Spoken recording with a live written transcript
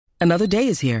Another day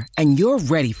is here, and you're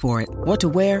ready for it. What to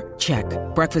wear? Check.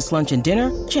 Breakfast, lunch, and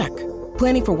dinner? Check.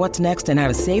 Planning for what's next and how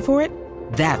to save for it?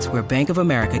 That's where Bank of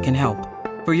America can help.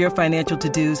 For your financial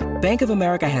to-dos, Bank of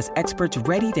America has experts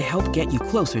ready to help get you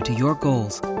closer to your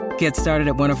goals. Get started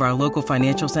at one of our local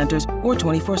financial centers or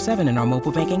 24/7 in our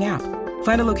mobile banking app.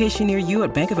 Find a location near you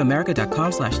at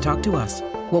bankofamerica.com/talktous.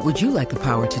 What would you like the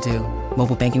power to do?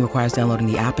 Mobile banking requires downloading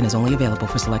the app and is only available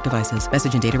for select devices.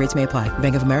 Message and data rates may apply.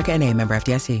 Bank of America N.A., member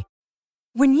FDIC.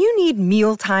 When you need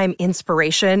mealtime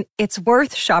inspiration, it's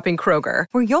worth shopping Kroger,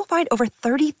 where you'll find over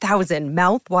 30,000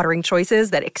 mouth-watering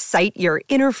choices that excite your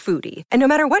inner foodie. And no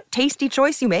matter what tasty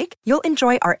choice you make, you'll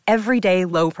enjoy our everyday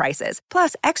low prices,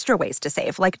 plus extra ways to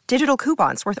save, like digital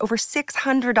coupons worth over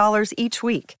 $600 each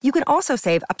week. You can also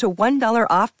save up to $1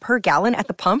 off per gallon at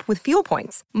the pump with fuel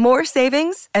points. More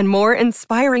savings and more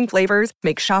inspiring flavors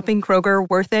make shopping Kroger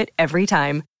worth it every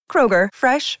time. Kroger,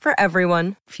 fresh for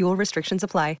everyone. Fuel restrictions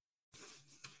apply.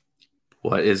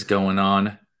 What is going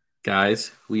on,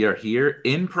 guys? We are here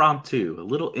impromptu, a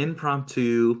little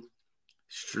impromptu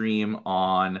stream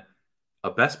on a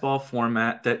best ball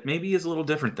format that maybe is a little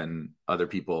different than other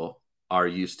people are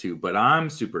used to, but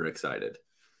I'm super excited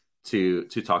to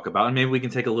talk about. And maybe we can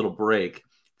take a little break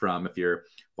from, if you're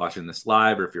watching this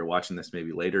live or if you're watching this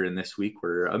maybe later in this week,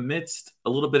 we're amidst a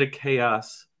little bit of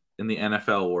chaos in the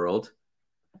NFL world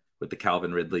with the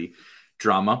Calvin Ridley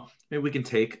drama. Maybe we can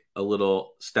take a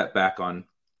little step back on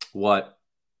what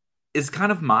is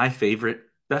kind of my favorite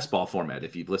best ball format.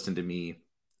 If you've listened to me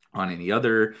on any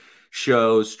other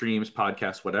shows, streams,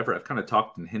 podcasts, whatever, I've kind of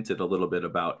talked and hinted a little bit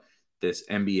about this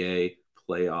NBA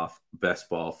playoff best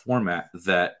ball format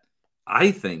that I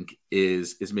think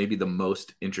is maybe the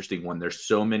most interesting one. There's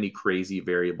so many crazy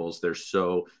variables. There's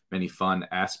so many fun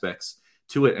aspects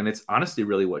to it. And it's honestly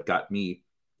really what got me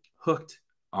hooked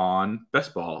on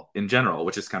best ball in general,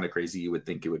 which is kind of crazy. You would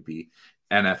think it would be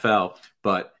NFL,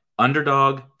 but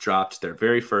Underdog dropped their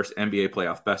very first NBA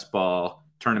playoff best ball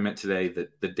tournament today,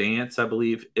 the dance, I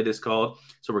believe it is called.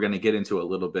 So we're going to get into a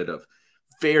little bit of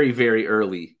very, very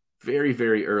early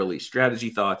strategy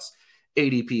thoughts,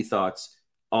 ADP thoughts,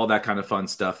 all that kind of fun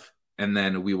stuff. And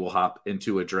then we will hop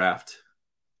into a draft.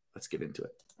 Let's get into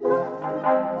it.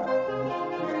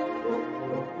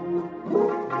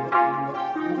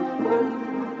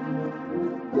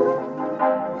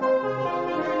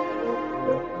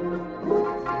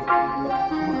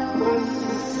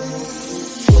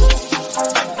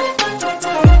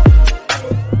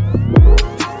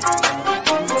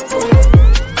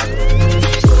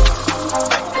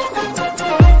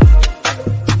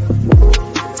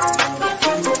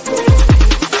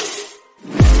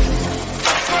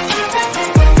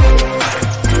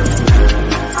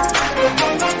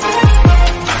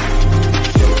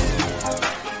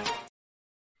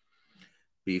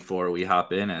 Before we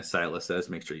hop in, as Silas says,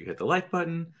 make sure you hit the like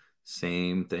button.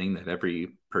 Same thing that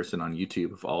every person on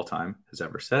YouTube of all time has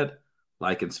ever said.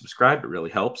 Like and subscribe. It really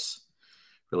helps.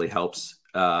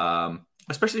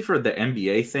 Especially for the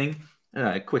NBA thing.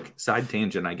 Quick side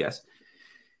tangent, I guess.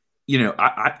 You know,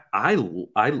 I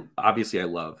obviously I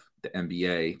love the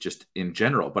NBA just in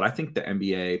general, but I think the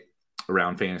NBA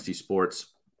around fantasy sports,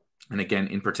 and again,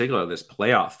 in particular, this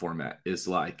playoff format is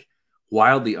like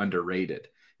wildly underrated.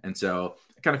 And so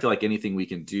I kind of feel like anything we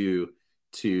can do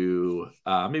to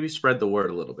maybe spread the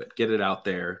word a little bit, get it out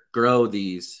there, grow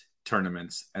these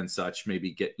tournaments and such,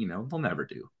 maybe get, they'll never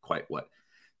do quite what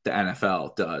the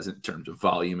NFL does in terms of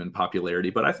volume and popularity.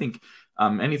 But I think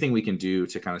anything we can do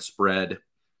to kind of spread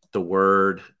the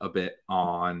word a bit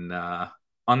on the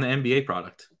NBA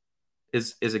product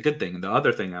is a good thing. And the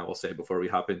other thing I will say before we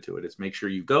hop into it is make sure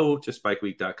you go to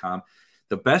spikeweek.com,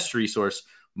 the best resource,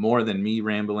 more than me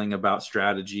rambling about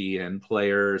strategy and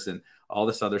players and all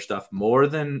this other stuff, more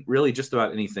than really just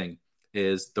about anything,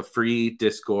 is the free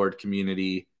Discord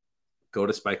community. Go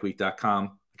to spikeweek.com.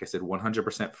 Like I said,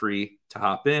 100% free to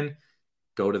hop in.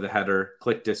 Go to the header,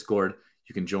 click Discord.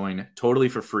 You can join totally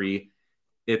for free.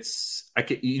 You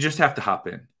just have to hop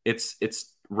in.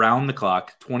 It's round the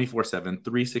clock, 24/7,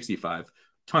 365.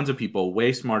 Tons of people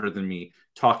way smarter than me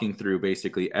talking through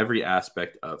basically every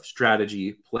aspect of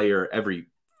strategy, player, every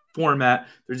format.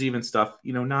 There's even stuff,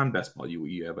 non-best ball.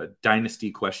 You have a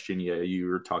dynasty question.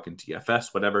 You're talking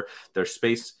DFS, whatever. There's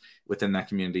space within that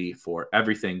community for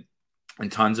everything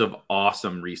and tons of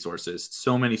awesome resources.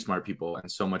 So many smart people and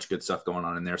so much good stuff going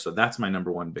on in there. So that's my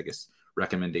number one biggest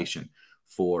recommendation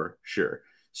for sure.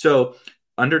 So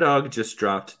Underdog just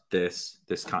dropped this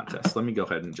contest. Let me go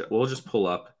ahead and we'll just pull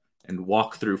up and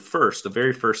walk through the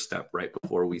very first step, right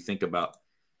before we think about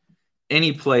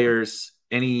any players,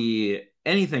 any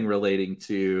anything relating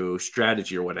to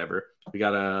strategy or whatever, we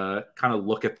got to kind of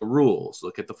look at the rules,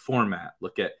 look at the format,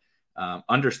 look at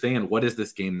understand what is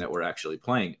this game that we're actually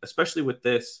playing, especially with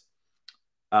this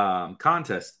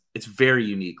contest. It's very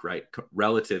unique, right?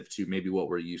 Relative to maybe what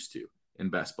we're used to in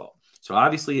best ball. So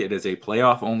obviously it is a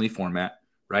playoff only format,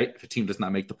 right? If a team does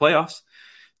not make the playoffs,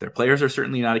 their players are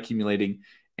certainly not accumulating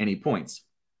any points.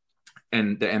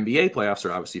 And the NBA playoffs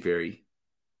are obviously very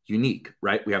unique,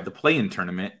 right? We have the play-in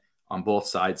tournament on both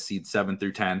sides, seed 7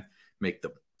 through 10, make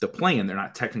the play-in. They're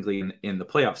not technically in the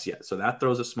playoffs yet. So that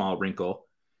throws a small wrinkle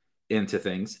into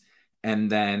things.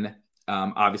 And then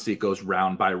obviously it goes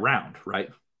round by round, right?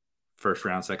 First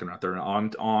round, second round, third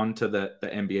round, on to the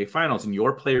NBA finals. And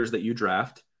your players that you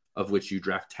draft, of which you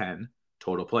draft 10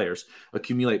 total players,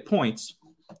 accumulate points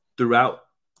throughout,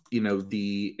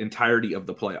 the entirety of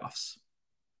the playoffs.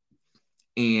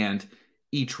 And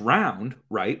each round,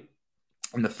 right,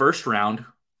 in the first round,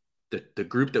 the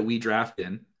group that we draft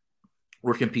in,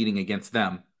 we're competing against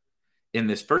them in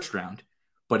this first round,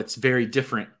 but it's very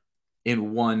different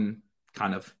in one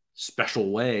kind of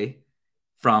special way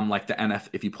from like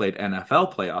if you played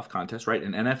NFL playoff contest, right?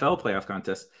 An NFL playoff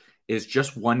contest is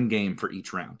just one game for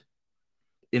each round.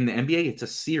 In the NBA, it's a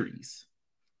series.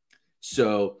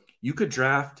 So you could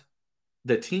draft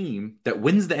the team that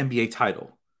wins the NBA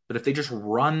title, but if they just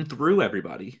run through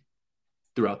everybody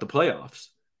throughout the playoffs,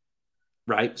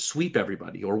 right? Sweep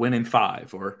everybody or win in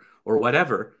 5 or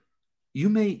whatever, you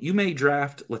may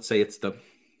draft, let's say it's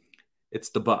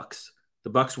the Bucks. The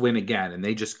Bucks win again and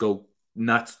they just go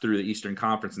nuts through the Eastern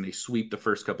Conference and they sweep the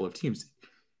first couple of teams.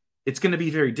 It's going to be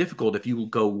very difficult if you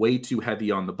go way too heavy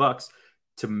on the Bucks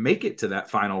to make it to that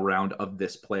final round of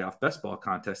this playoff best ball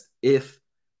contest if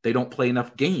they don't play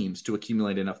enough games to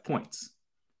accumulate enough points,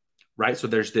 right? So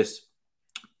there's this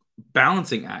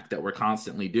balancing act that we're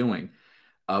constantly doing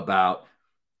about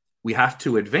we have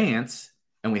to advance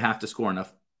and we have to score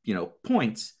enough,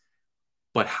 points,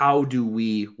 but how do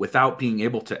we, without being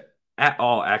able to at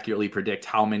all accurately predict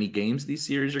how many games these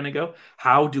series are going to go,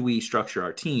 how do we structure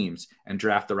our teams and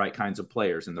draft the right kinds of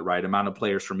players and the right amount of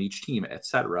players from each team, et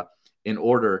cetera, in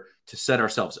order to set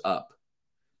ourselves up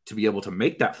to be able to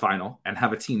make that final and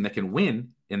have a team that can win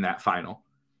in that final,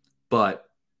 but,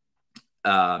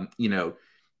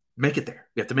 make it there.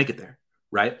 We have to make it there,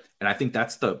 right? And I think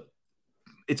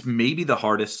it's maybe the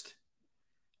hardest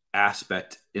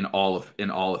aspect in all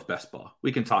of best ball.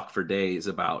 We can talk for days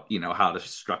about, how to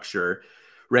structure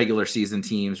regular season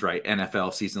teams, right?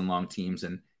 NFL season long teams.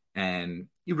 And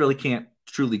you really can't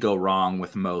truly go wrong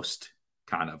with most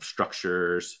kind of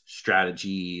structures,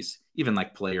 strategies, even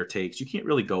like player takes. You can't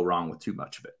really go wrong with too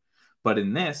much of it. But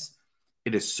in this,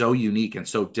 it is so unique and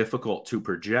so difficult to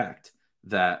project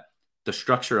that the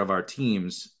structure of our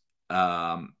teams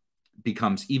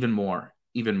becomes even more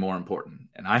important.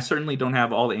 And I certainly don't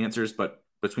have all the answers, but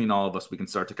between all of us, we can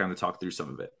start to kind of talk through some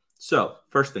of it. So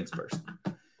first things first,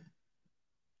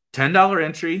 $10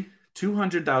 entry,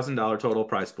 $200,000 total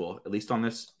prize pool, at least on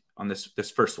this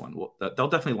first one. They'll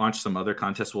definitely launch some other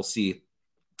contests. We'll see,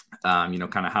 kind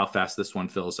of how fast this one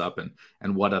fills up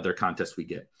and what other contests we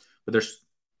get. But there's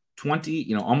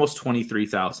almost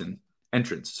 23,000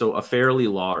 entrants. So a fairly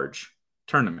large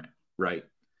tournament, right?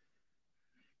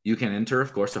 You can enter,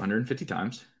 of course, 150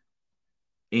 times,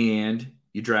 and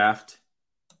you draft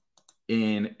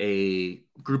in a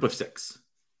group of 6,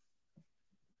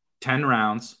 10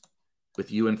 rounds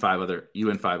with you and five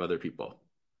other people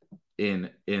in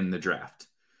the draft.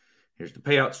 Here's the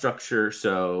payout structure.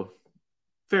 So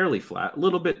fairly flat, a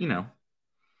little bit,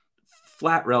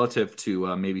 flat relative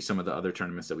to maybe some of the other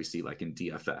tournaments that we see, like in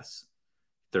DFS,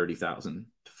 30,000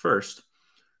 to first.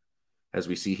 As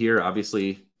we see here,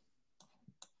 obviously,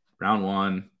 round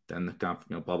 1, then the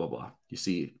blah, blah, blah. You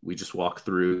see, we just walk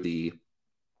through the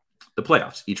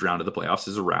playoffs. Each round of the playoffs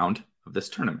is a round of this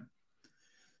tournament.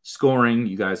 Scoring,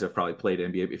 you guys have probably played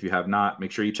NBA. If you have not,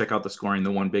 make sure you check out the scoring.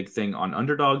 The one big thing on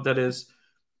Underdog that is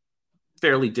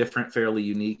fairly different, fairly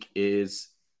unique is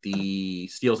the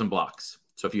steals and blocks.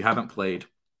 So if you haven't played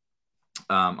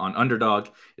on Underdog,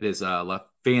 it is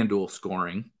FanDuel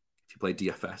scoring. If you play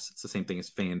DFS, it's the same thing as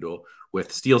FanDuel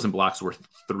with steals and blocks worth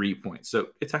 3 points. So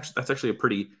that's actually a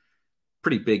pretty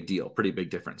big deal, pretty big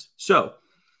difference. So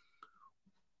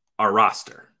our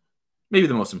roster, maybe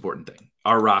the most important thing,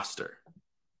 our roster,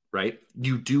 right?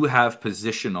 You do have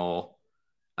positional,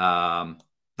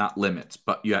 not limits,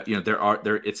 but you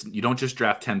don't just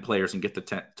draft 10 players and get the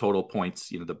 10 total points,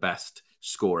 the best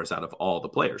scores out of all the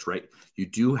players, right? You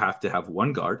do have to have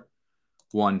one guard,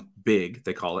 one big,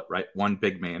 they call it, right? One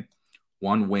big man,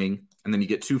 one wing, and then you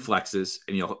get 2 flexes,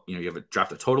 and you have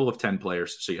draft a total of 10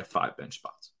 players, so you have 5 bench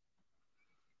spots.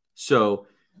 So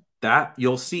that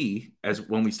you'll see as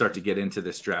when we start to get into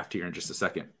this draft here in just a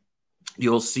second,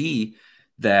 you'll see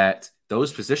that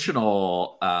those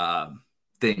positional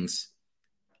things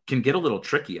can get a little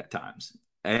tricky at times.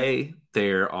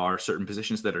 There are certain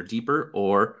positions that are deeper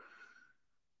or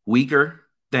weaker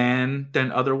than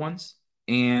other ones.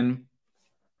 And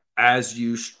as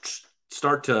you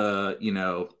start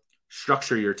to,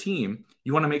 structure your team,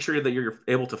 you want to make sure that you're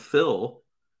able to fill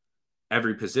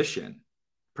every position,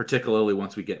 particularly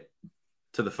once we get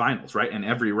to the finals, right? And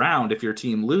every round, if your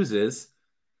team loses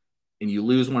and you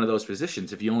lose one of those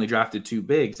positions, if you only drafted 2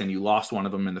 bigs and you lost one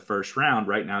of them in the first round,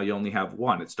 right now you only have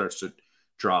one. It starts to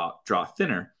draw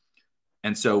thinner.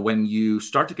 And so when you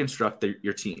start to construct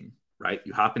your team, right,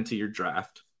 you hop into your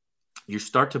draft, you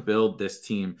start to build this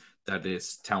team that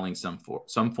is telling some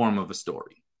form of a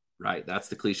story, right? That's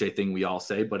the cliche thing we all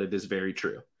say, but it is very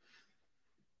true.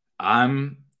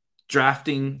 I'm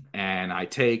drafting and I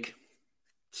take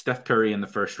Steph Curry in the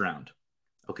first round.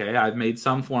 Okay, I've made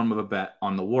some form of a bet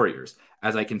on the Warriors.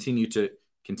 As I continue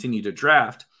to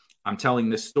draft, I'm telling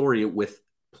this story with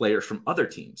players from other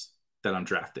teams that I'm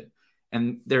drafting.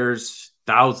 And there's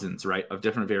thousands, right, of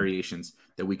different variations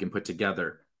that we can put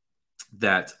together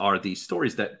that are these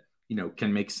stories that,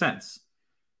 can make sense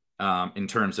in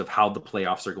terms of how the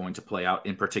playoffs are going to play out,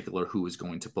 in particular, who is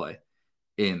going to play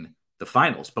in the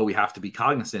finals. But we have to be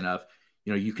cognizant of,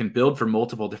 you can build for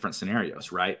multiple different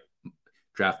scenarios, right?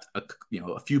 Draft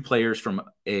a few players from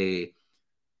a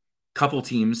couple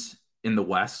teams in the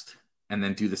West and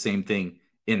then do the same thing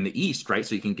in the East, right?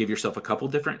 So you can give yourself a couple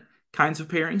different kinds of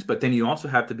pairings, but then you also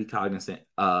have to be cognizant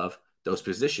of those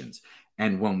positions.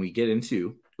 And when we get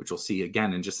into, which we'll see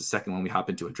again in just a second when we hop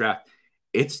into a draft,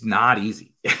 it's not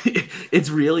easy. It's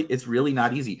really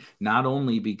not easy. Not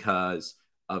only because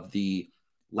of the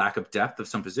lack of depth of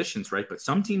some positions, right? But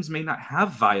some teams may not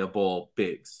have viable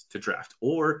bigs to draft,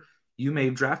 or you may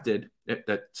have drafted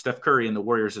that Steph Curry and the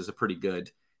Warriors is a pretty good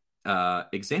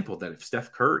example that if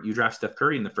you draft Steph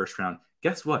Curry in the first round,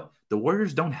 guess what? The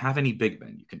Warriors don't have any big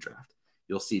men you can draft.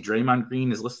 You'll see Draymond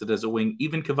Green is listed as a wing.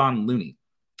 Even Kevon Looney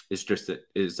is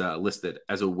listed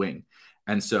as a wing.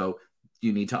 And so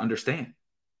you need to understand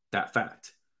that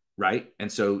fact, right?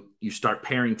 And so you start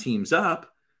pairing teams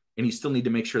up and you still need to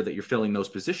make sure that you're filling those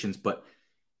positions. But,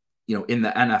 in the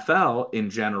NFL in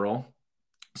general,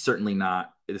 certainly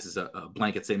not, this is a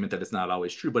blanket statement that it's not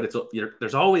always true, but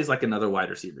there's always like another wide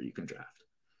receiver you can draft,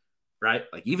 right?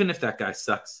 Like even if that guy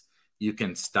sucks, you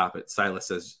can stop it. Silas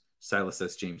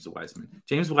says James Wiseman.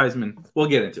 James Wiseman, we'll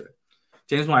get into it.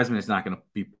 James Wiseman is not going to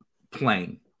be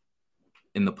playing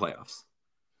in the playoffs.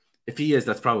 If he is,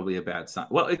 that's probably a bad sign.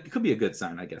 Well, it could be a good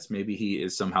sign, I guess. Maybe he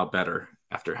is somehow better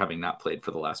after having not played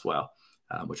for the last while,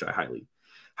 which I highly,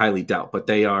 highly doubt. But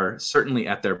they are certainly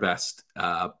at their best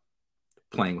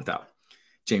playing without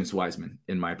James Wiseman,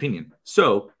 in my opinion.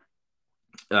 So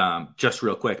just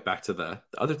real quick, back to the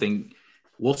other thing.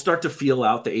 We'll start to feel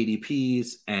out the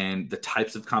ADPs and the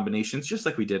types of combinations, just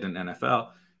like we did in NFL,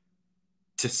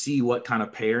 to see what kind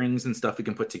of pairings and stuff we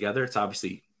can put together. It's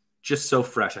obviously just so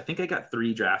fresh. I think I got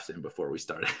 3 drafts in before we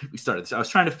started this. I was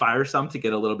trying to fire some to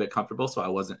get a little bit comfortable, so I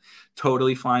wasn't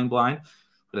totally flying blind.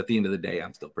 But at the end of the day,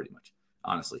 I'm still pretty much,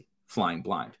 honestly, flying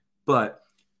blind. But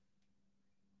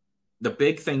the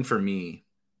big thing for me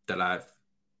that I've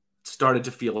started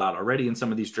to feel out already in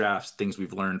some of these drafts, things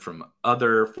we've learned from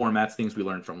other formats, things we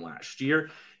learned from last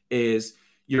year, is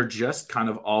you're just kind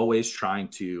of always trying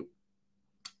to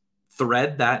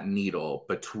thread that needle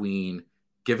between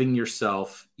giving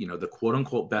yourself, the quote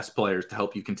unquote best players to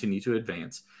help you continue to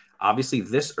advance. Obviously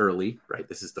this early, right?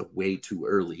 This is the way too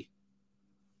early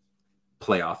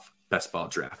playoff best ball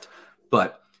draft,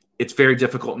 but it's very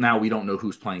difficult now. We don't know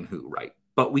who's playing who, right?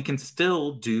 But we can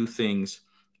still do things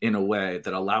in a way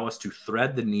that allow us to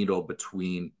thread the needle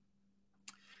between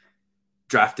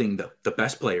drafting the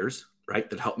best players, right,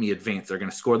 that help me advance. They're going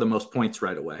to score the most points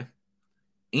right away,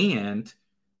 and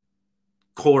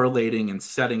correlating and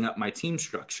setting up my team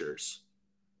structures,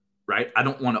 right? I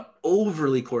don't want to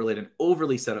overly correlate and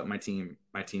overly set up my team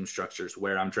structures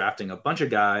where I'm drafting a bunch of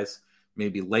guys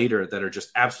maybe later that are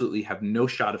just absolutely have no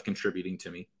shot of contributing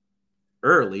to me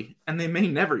early, and they may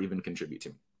never even contribute to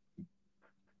me,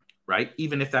 right?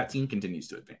 Even if that team continues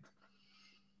to advance.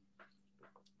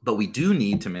 But we do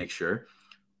need to make sure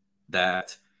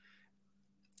that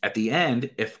at the end,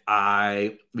 if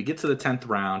we get to the 10th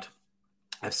round,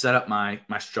 I've set up my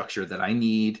structure that I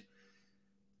need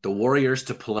the Warriors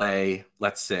to play,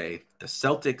 let's say, the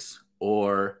Celtics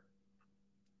or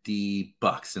the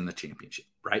Bucks in the championship,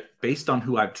 right? Based on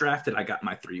who I've drafted, I got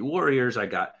my 3 Warriors, I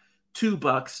got 2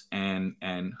 Bucks, and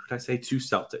who did I say? 2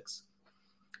 Celtics.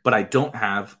 but I don't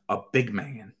have a big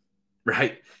man,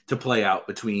 right, to play out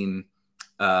between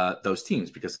those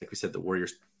teams because, like we said, the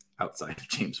Warriors outside of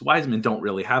James Wiseman don't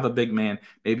really have a big man.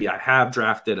 Maybe I have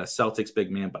drafted a Celtics big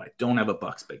man, but I don't have a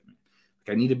Bucks big man.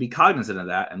 Like, I need to be cognizant of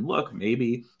that. And look,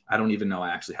 maybe I don't even know. I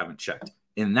actually haven't checked.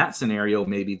 In that scenario,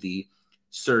 maybe the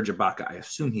Serge Ibaka, I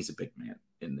assume he's a big man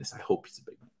in this. I hope he's a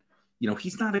big man. You know,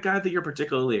 he's not a guy that you're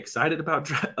particularly excited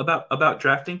about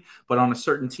drafting, but on a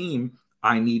certain team,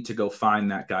 I need to go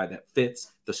find that guy that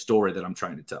fits the story that I'm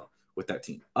trying to tell with that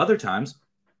team. Other times,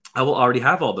 I will already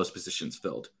have all those positions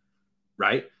filled,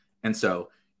 right? And so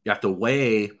you have to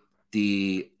weigh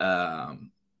the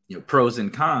pros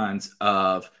and cons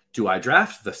of, do I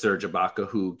draft the Serge Ibaka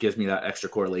who gives me that extra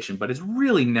correlation, but is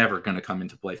really never going to come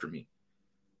into play for me?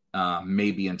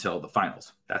 Maybe until the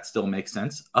finals. That still makes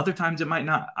sense. Other times it might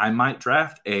not. I might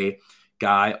draft a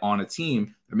guy on a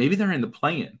team, or maybe they're in the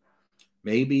play-in.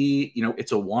 Maybe,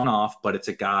 it's a one-off, but it's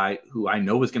a guy who I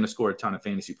know is going to score a ton of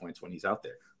fantasy points when he's out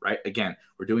there, right? Again,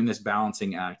 we're doing this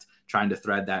balancing act, trying to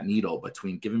thread that needle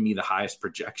between giving me the highest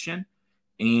projection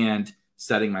and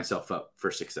setting myself up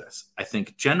for success. I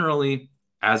think generally,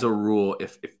 as a rule,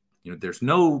 if there's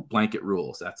no blanket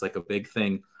rules, that's like a big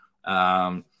thing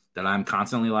that I'm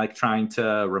constantly like trying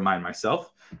to remind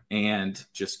myself and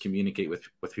just communicate with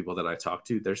people that I talk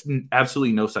to. There's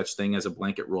absolutely no such thing as a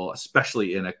blanket rule,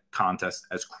 especially in a contest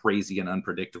as crazy and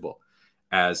unpredictable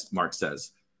as Mark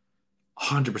says.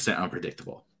 100%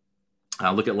 unpredictable.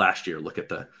 Look at last year. Look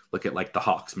at like the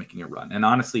Hawks making a run. And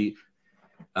honestly,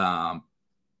 I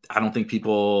don't think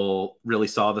people really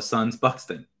saw the Suns Bucks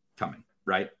thing coming,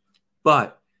 right?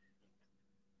 But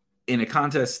in a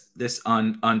contest this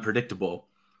unpredictable,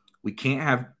 we can't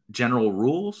have general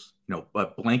rules,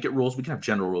 but blanket rules. We can have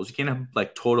general rules. You can't have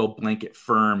like total blanket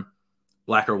firm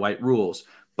black or white rules.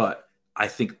 But I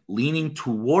think leaning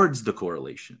towards the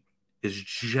correlation is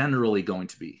generally going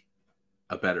to be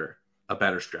a better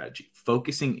strategy.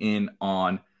 Focusing in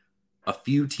on a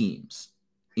few teams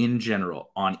in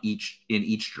general in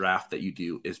each draft that you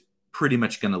do is pretty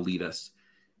much going to lead us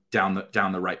down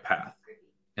the right path.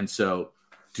 And so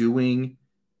doing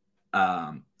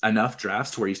enough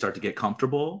drafts to where you start to get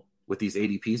comfortable with these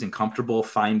ADPs and comfortable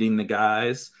finding the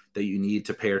guys that you need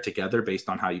to pair together based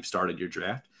on how you've started your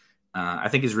draft, I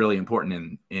think is really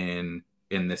important in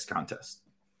this contest.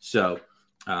 So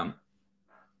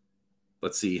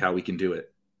let's see how we can do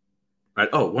it. Right.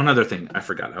 Oh, one other thing I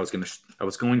forgot. I was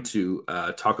going to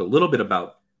talk a little bit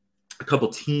about a couple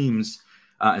teams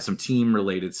and some team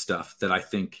related stuff that I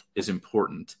think is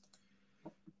important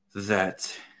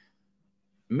that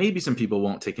maybe some people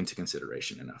won't take into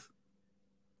consideration enough.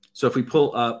 So if we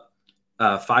pull up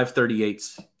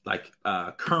 538's like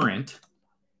current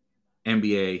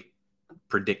NBA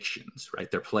predictions,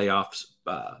 right? Their playoffs,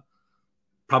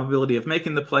 probability of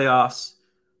making the playoffs,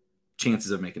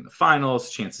 chances of making the finals,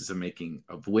 chances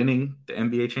of winning the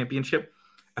NBA championship.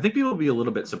 I think people will be a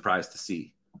little bit surprised to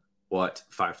see what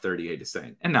 538 is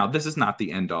saying. And now this is not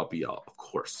the end all be all, of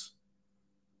course.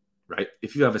 Right?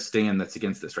 If you have a stand that's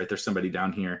against this, right? There's somebody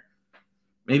down here.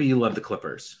 Maybe you love the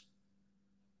Clippers.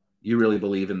 You really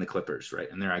believe in the Clippers, right?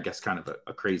 And they're, I guess, kind of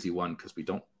a crazy one because we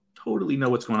don't totally know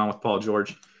what's going on with Paul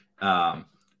George.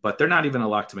 But they're not even a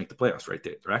lock to make the playoffs, right?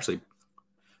 They're actually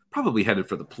probably headed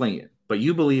for the play-in. But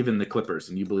you believe in the Clippers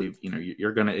and you believe,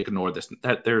 you're going to ignore this.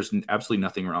 That there's absolutely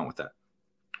nothing wrong with that.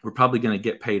 We're probably going to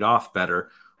get paid off better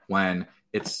when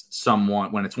it's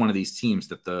one of these teams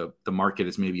that the market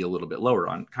is maybe a little bit lower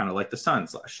on, kind of like the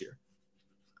Suns last year.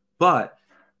 But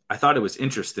I thought it was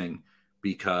interesting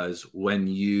because when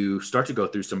you start to go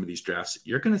through some of these drafts,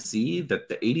 you're going to see that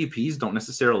the ADPs don't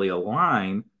necessarily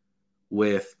align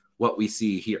with what we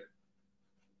see here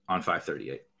on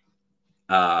 538.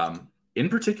 In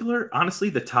particular, honestly,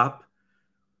 the top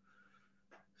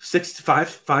 6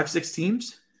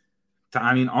 teams,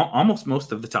 almost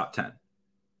most of the top 10.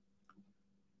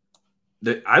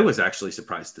 I was actually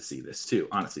surprised to see this too.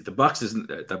 Honestly, the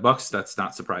Bucks. That's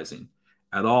not surprising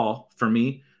at all for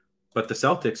me. But the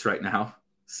Celtics right now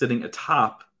sitting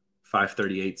atop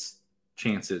 538's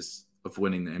chances of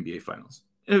winning the NBA Finals,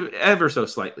 ever so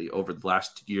slightly over the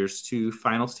last year's two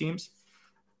Finals teams.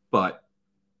 But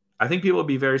I think people will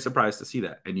be very surprised to see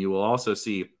that, and you will also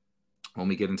see when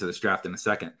we get into this draft in a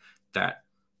second that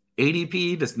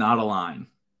ADP does not align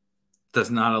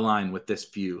with this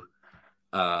view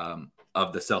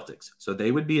of the Celtics. So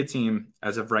they would be a team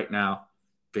as of right now,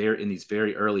 in these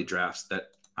very early drafts that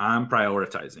I'm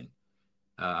prioritizing.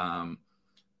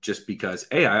 Just because,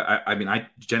 I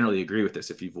generally agree with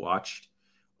this. If you've watched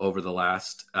over the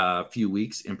last few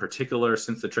weeks, in particular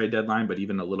since the trade deadline, but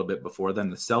even a little bit before then,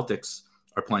 the Celtics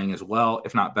are playing as well,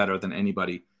 if not better, than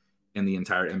anybody in the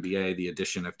entire NBA. The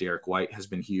addition of Derek White has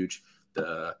been huge.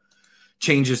 The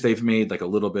changes they've made, like a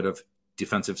little bit of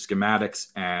defensive schematics,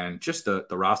 and just the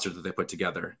roster that they put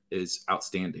together is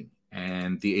outstanding.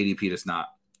 And the ADP does not,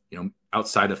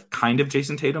 outside of kind of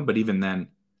Jason Tatum, but even then,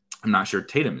 I'm not sure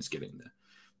Tatum is getting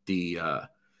the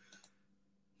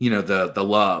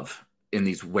love in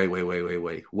these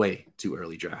way too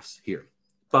early drafts here.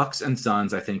 Bucks and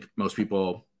Suns, I think most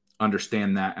people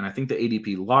understand that, and I think the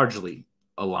ADP largely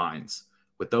aligns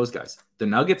with those guys. The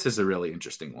Nuggets is a really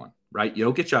interesting one, right?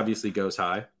 Jokic obviously goes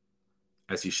high,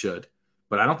 as he should,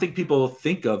 but I don't think people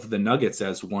think of the Nuggets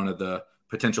as one of the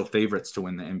potential favorites to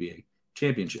win the NBA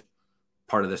championship.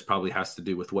 Part of this probably has to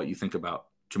do with what you think about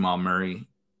Jamal Murray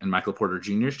and Michael Porter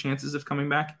Jr.'s chances of coming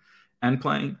back and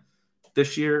playing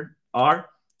this year are.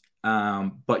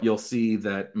 But you'll see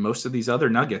that most of these other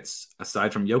Nuggets,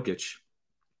 aside from Jokic,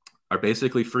 are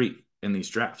basically free in these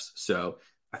drafts. So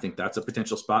I think that's a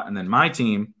potential spot. And then my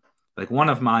team, like one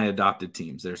of my adopted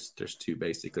teams, there's two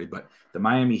basically, but the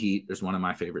Miami Heat is one of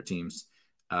my favorite teams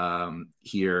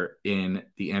here in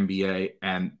the NBA.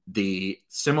 And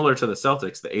similar to the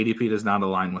Celtics, the ADP does not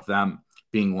align with them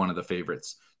being one of the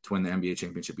favorites to win the NBA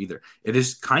championship either. It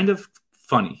is kind of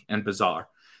funny and bizarre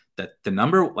that the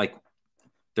number, like,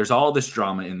 there's all this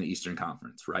drama in the Eastern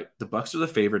Conference, right? The Bucks are the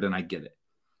favorite, and I get it.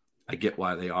 I get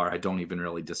why they are. I don't even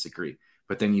really disagree.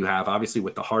 But then you have, obviously,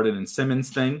 with the Harden and Simmons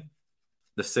thing,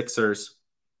 the Sixers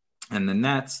and the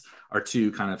Nets are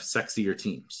two kind of sexier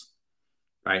teams,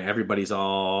 right? Everybody's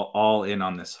all in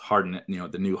on this Harden,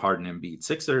 the new Harden Embiid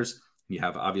Sixers. You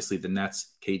have, obviously, the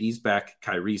Nets. KD's back.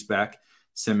 Kyrie's back.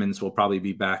 Simmons will probably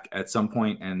be back at some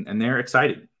point, and they're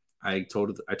excited. I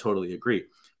totally agree.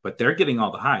 But they're getting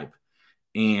all the hype.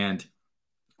 And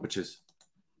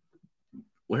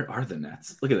where are the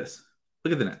Nets? Look at this.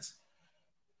 Look at the Nets.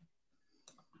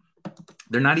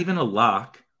 They're not even a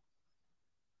lock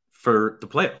for the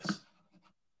playoffs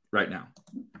right now.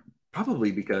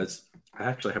 Probably because I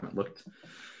actually haven't looked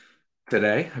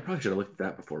today. I probably should have looked at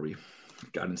that before we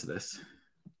got into this.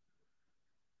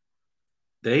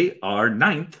 They are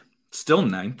still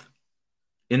ninth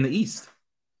in the East,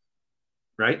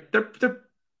 right? They're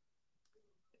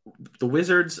the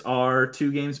Wizards are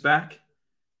 2 games back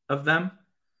of them.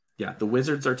 Yeah, the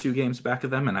Wizards are 2 games back of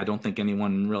them, and I don't think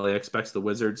anyone really expects the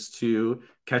Wizards to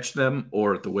catch them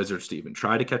or the Wizards to even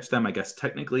try to catch them. I guess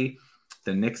technically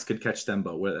the Knicks could catch them,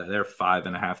 but they're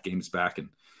 5.5 games back, and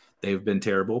they've been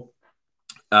terrible.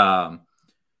 But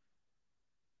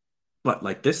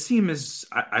like this team is,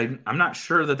 I'm not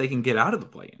sure that they can get out of the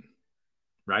play-in,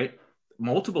 right?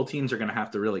 Multiple teams are going to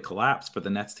have to really collapse for the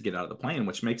Nets to get out of the play-in,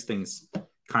 which makes things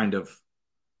kind of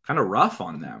rough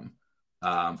on them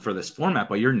for this format,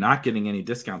 but you're not getting any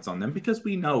discounts on them because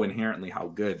we know inherently how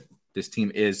good this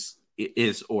team is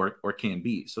or can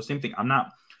be. So same thing. I'm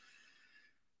not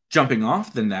jumping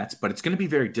off the Nets, but it's going to be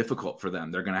very difficult for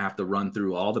them. They're going to have to run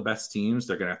through all the best teams.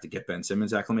 They're going to have to get Ben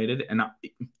Simmons acclimated. And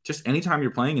just anytime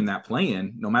you're playing in that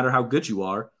play-in, no matter how good you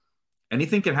are,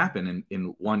 anything can happen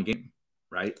in one game,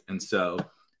 right? And so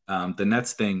the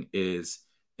Nets thing is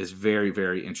very,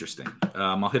 very interesting.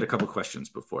 I'll hit a couple questions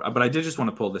before, but I did just want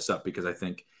to pull this up because I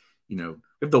think, we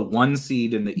have the 1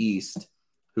 seed in the East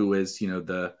who is,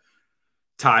 the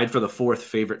tied for the 4th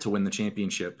favorite to win the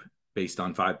championship based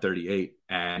on 538.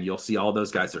 And you'll see all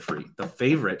those guys are free. The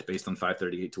favorite based on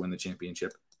 538 to win the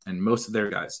championship. And most of their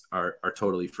guys are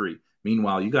totally free.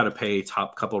 Meanwhile, you got to pay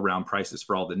top couple round prices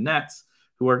for all the Nets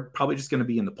who are probably just going to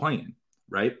be in the play-in,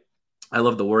 right? I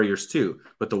love the Warriors too,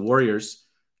 but the Warriors,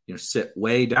 sit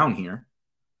way down here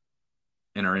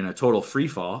and are in a total free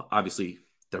fall. Obviously,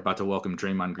 they're about to welcome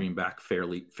Draymond Green back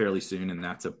fairly soon, and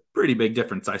that's a pretty big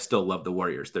difference. I still love the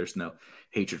Warriors. There's no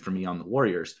hatred for me on the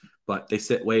Warriors, but they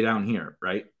sit way down here,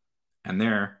 right? And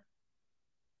they're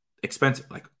expensive,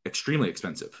 like extremely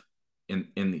expensive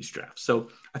in these drafts. So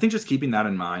I think just keeping that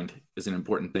in mind is an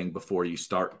important thing before you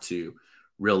start to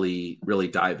really, really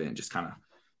dive in. Just kind of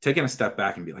taking a step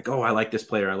back and be like, oh, I like this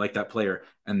player, I like that player,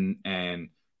 and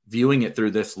viewing it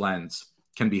through this lens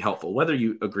can be helpful, whether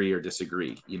you agree or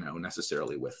disagree,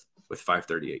 necessarily with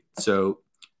 538. So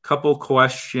couple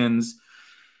questions.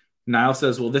 Niall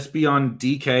says, will this be on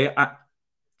DK?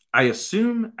 I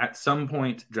assume at some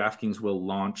point DraftKings will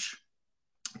launch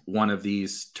one of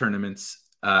these tournaments.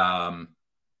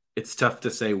 It's tough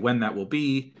to say when that will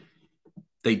be.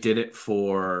 They did it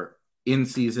for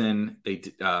in-season,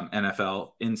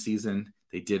 NFL in-season.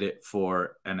 They did it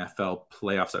for NFL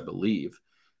playoffs, I believe.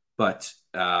 But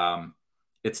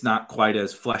it's not quite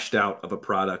as fleshed out of a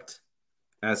product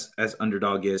as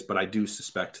Underdog is, but I do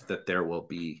suspect that there will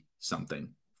be something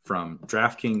from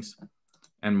DraftKings.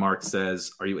 And Mark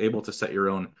says, are you able to set your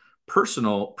own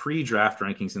personal pre-draft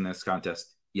rankings in this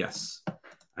contest? Yes.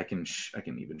 I can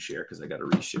even share because I got to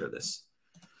reshare this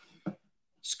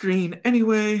screen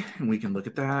anyway, and we can look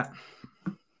at that.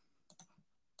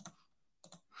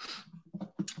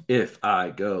 If I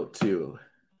go to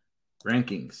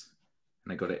rankings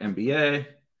and I go to NBA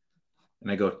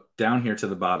and I go down here to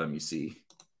the bottom, you see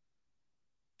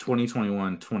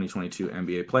 2021-2022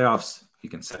 NBA playoffs. You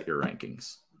can set your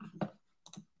rankings.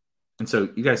 And so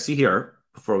you guys see here,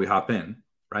 before we hop in,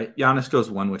 right? Giannis goes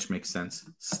 1, which makes sense.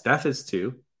 Steph is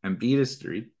 2. Embiid is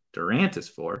 3. Durant is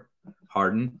 4.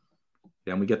 Harden.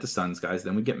 Then we get the Suns guys.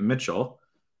 Then we get Mitchell,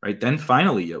 right? Then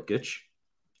finally Jokic.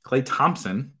 Klay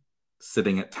Thompson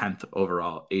sitting at 10th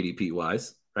overall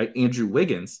ADP-wise, right? Andrew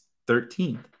Wiggins,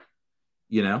 13th.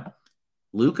 You know,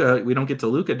 Luka, we don't get to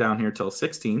Luka down here till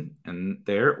 16. And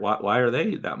why are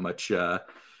they that much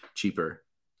cheaper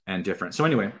and different? So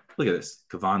anyway, look at this.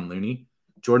 Kevon Looney,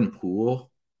 Jordan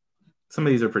Poole. Some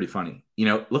of these are pretty funny. You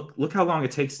know, look how long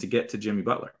it takes to get to Jimmy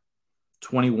Butler.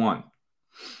 21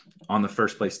 on the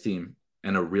first place team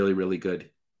and a really, really good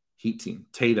Heat team.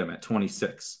 Tatum at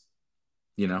 26.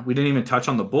 You know, we didn't even touch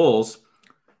on the Bulls,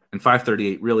 and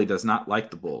 538 really does not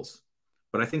like the Bulls.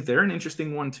 But I think they're an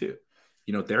interesting one too.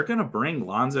 You know, they're going to bring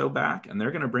Lonzo back and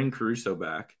they're going to bring Caruso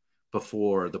back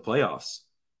before the playoffs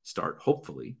start,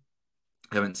 hopefully.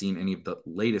 I haven't seen any of the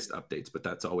latest updates, but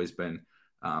that's always been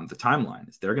the timeline.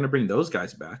 Is they're going to bring those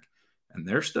guys back, and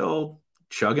they're still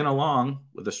chugging along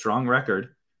with a strong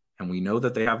record. And we know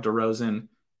that they have DeRozan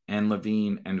and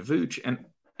Levine and Vooch. And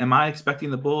am I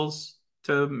expecting the Bulls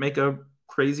to make a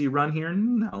crazy run here?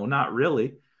 No, not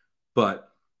really. But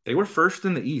they were first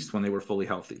in the East when they were fully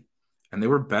healthy, and they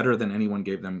were better than anyone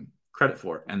gave them credit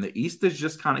for. And the East is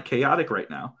just kind of chaotic right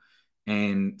now.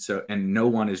 And no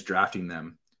one is drafting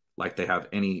them like they have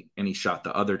any shot.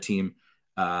 The other team,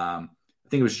 I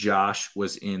think it was Josh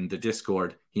was in the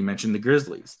Discord. He mentioned the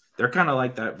Grizzlies. They're kind of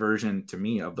like that version to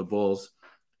me of the Bulls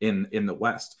in the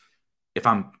West. If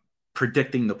I'm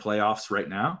predicting the playoffs right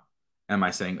now, am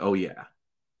I saying, oh yeah,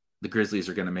 the Grizzlies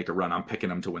are going to make a run, I'm picking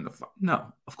them to win the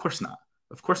No, of course not.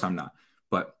 Of course I'm not.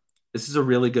 But this is a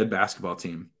really good basketball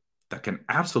team that can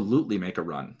absolutely make a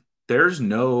run. There's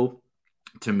no,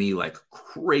 to me, like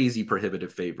crazy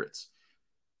prohibitive favorites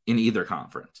in either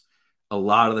conference. A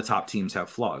lot of the top teams have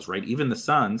flaws, right? Even the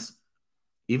Suns,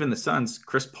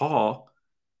 Chris Paul,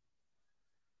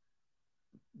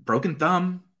 broken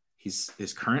thumb.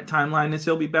 His current timeline is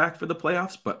he'll be back for the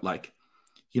playoffs, but like,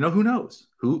 you know, who knows?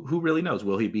 Who really knows?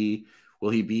 Will he be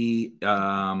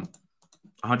 100%?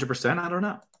 I don't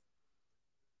know.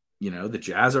 You know, the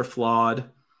Jazz are flawed.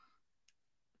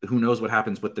 Who knows what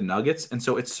happens with the Nuggets? And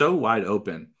so it's so wide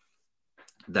open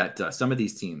that some of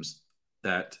these teams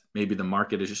that maybe the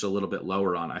market is just a little bit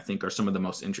lower on, I think are some of the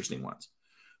most interesting ones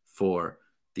for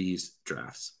these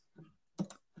drafts.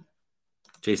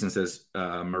 Jason says,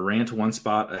 Morant 1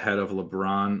 spot ahead of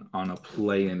LeBron on a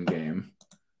play-in game.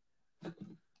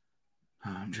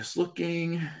 I'm just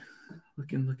looking.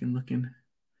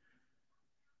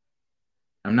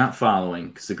 I'm not following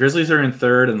because the Grizzlies are in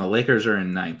 3rd and the Lakers are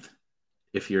in 9th.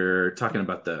 If you're talking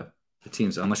about the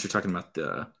teams, unless you're talking about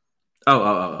the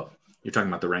you're talking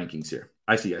about the rankings here.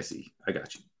 I see. I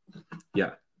got you.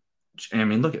 Yeah. I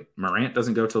mean, look at Morant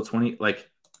doesn't go till 20. Like,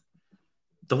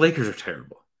 the Lakers are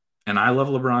terrible. And I love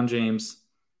LeBron James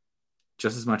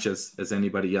just as much as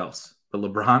anybody else. But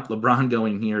LeBron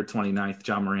going here 29th,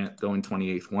 John Morant going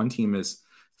 28th. One team is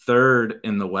 3rd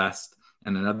in the West,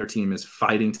 and another team is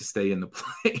fighting to stay in the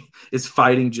play, is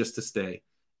fighting just to stay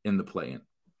in the play-in.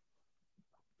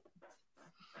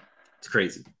 It's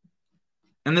crazy.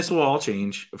 And this will all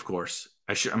change, of course.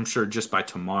 I'm sure just by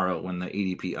tomorrow, when the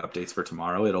ADP updates for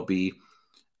tomorrow, it'll be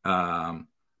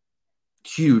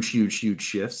huge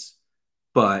shifts.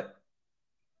 But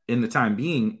in the time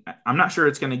being, I'm not sure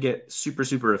it's going to get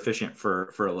super efficient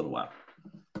for a little while.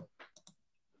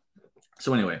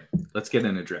 So anyway, let's get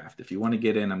in a draft. If you want to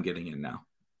get in, I'm getting in now.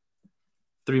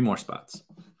 3 more spots.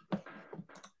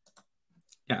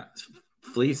 Yeah,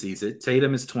 Flea sees it.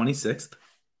 Tatum is 26th.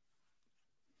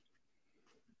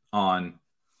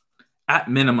 At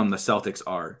minimum, the Celtics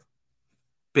are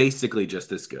basically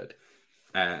just as good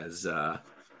as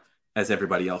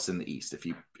everybody else in the East. If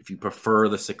you prefer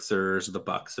the Sixers, the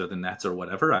Bucks, or the Nets, or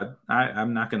whatever,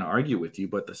 I'm not going to argue with you.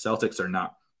 But the Celtics are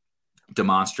not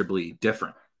demonstrably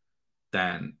different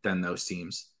than those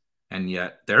teams, and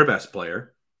yet their best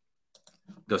player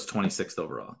goes 26th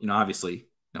overall. You know, obviously,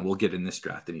 and we'll get in this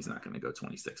draft, and he's not going to go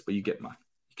 26th. But you get my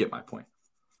point.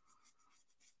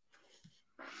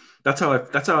 That's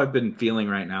how I've been feeling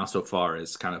right now so far,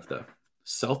 is kind of the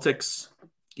Celtics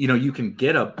you can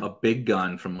get a big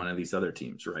gun from one of these other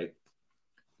teams, right?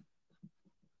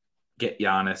 Get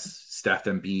Giannis, Steph,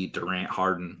 Embiid, Durant,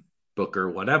 Harden, Booker,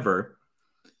 whatever.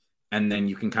 And then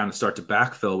you can kind of start to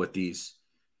backfill with these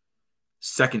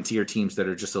second tier teams that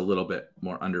are just a little bit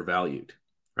more undervalued,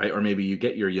 right? Or maybe you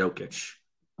get your Jokic,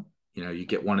 you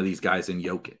get one of these guys in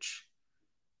Jokic,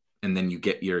 and then you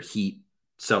get your Heat,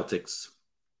 Celtics,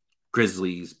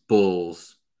 Grizzlies,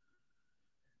 Bulls,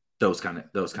 those kind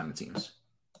of teams.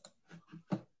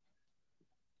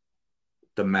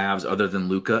 The Mavs, other than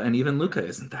Luka, and even Luka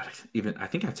isn't that even. I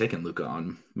think I've taken Luka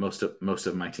on most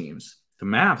of my teams. The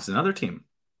Mavs, another team,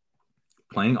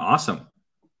 playing awesome.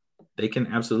 They can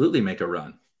absolutely make a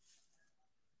run.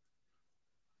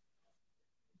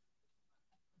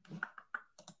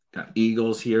 Got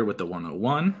Eagles here with the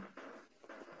 101.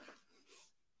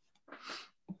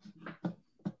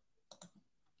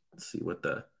 Let's see what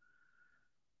the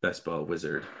best ball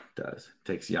wizard does.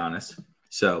 Takes Giannis.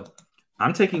 So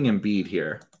I'm taking Embiid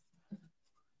here.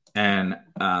 And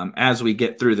as we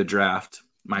get through the draft,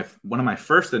 one of my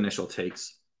first initial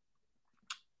takes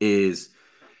is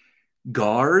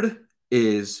guard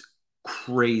is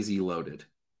crazy loaded.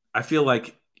 I feel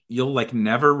like you'll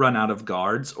never run out of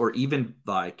guards, or even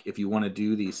if you want to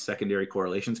do these secondary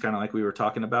correlations, kind of like we were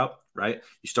talking about, right?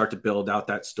 You start to build out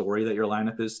that story that your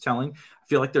lineup is telling. I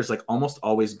feel like there's almost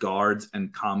always guards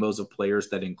and combos of players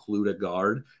that include a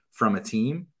guard from a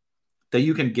team that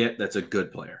you can get that's a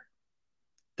good player,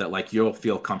 that you'll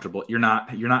feel comfortable. You're not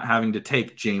having to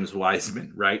take James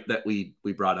Wiseman, right? That we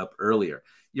brought up earlier.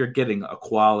 You're getting a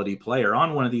quality player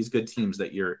on one of these good teams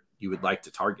that you would like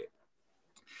to target.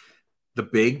 The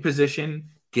big position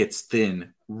gets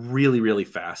thin really, really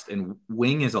fast, and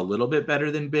wing is a little bit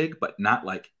better than big, but not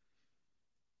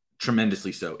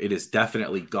tremendously so. It is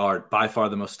definitely guard, by far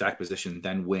the most stacked position,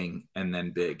 then wing, and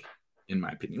then big, in my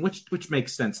opinion, which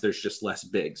makes sense. There's just less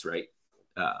bigs, right?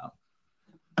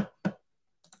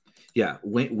 Yeah,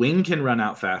 wing can run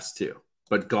out fast too,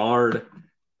 but guard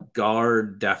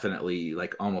definitely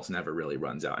almost never really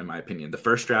runs out, in my opinion. The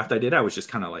first draft I did, I was just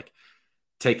kind of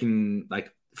taking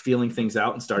feeling things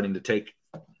out and starting to take.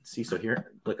 See, so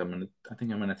here, I think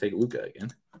I'm gonna take Luka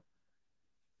again,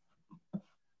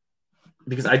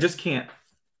 because I just can't.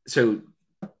 So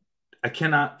I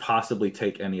cannot possibly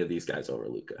take any of these guys over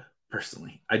Luka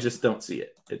personally. I just don't see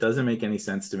it. It doesn't make any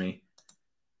sense to me.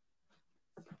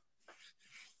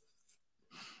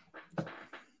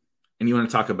 And you want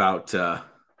to talk about a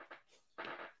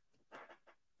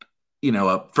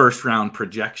first round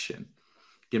projection.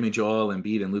 Give me Joel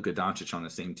Embiid and Luka Doncic on the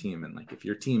same team. And if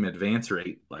your team advance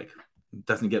rate, it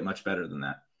doesn't get much better than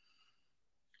that.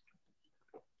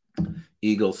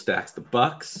 Eagles stacks the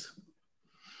Bucks.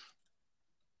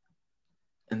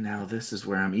 And now this is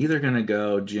where I'm either going to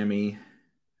go Jimmy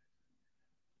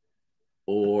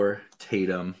or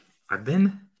Tatum.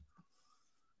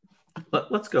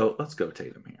 Let's go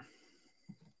Tatum here.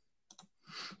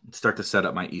 Let's start to set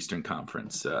up my Eastern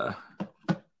Conference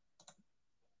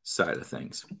side of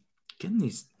things. Getting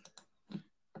these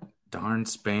darn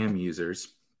spam users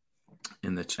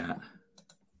in the chat.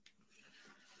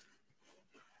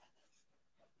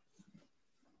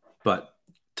 But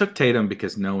took Tatum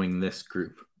because, knowing this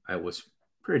group, I was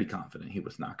pretty confident he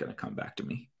was not going to come back to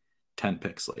me 10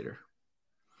 picks later.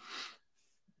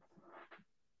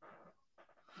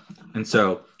 And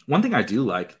so one thing I do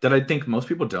like that I think most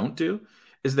people don't do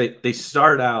is they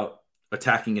start out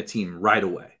attacking a team right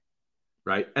away,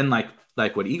 right? And like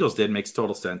what Eagles did makes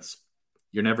total sense.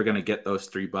 You're never going to get those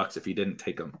 $3 if you didn't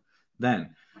take them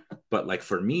then. But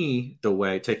for me, the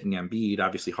way taking Embiid,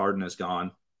 obviously Harden is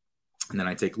gone, and then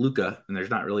I take Luka, and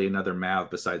there's not really another Mav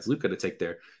besides Luka to take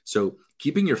there. So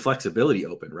keeping your flexibility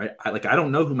open, right? I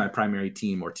don't know who my primary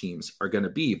team or teams are going to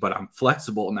be, but I'm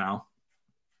flexible now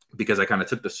because I kind of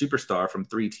took the superstar from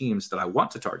 3 teams that I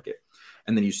want to target.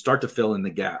 And then you start to fill in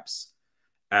the gaps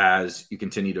as you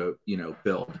continue to,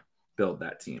 build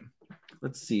that team.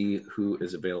 Let's see who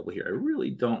is available here. I really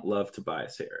don't love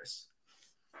Tobias Harris.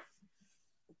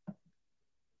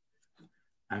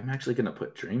 I'm actually going to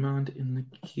put Draymond in the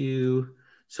queue.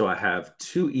 So I have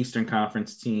 2 Eastern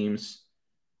Conference teams.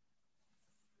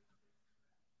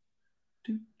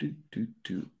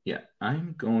 Yeah,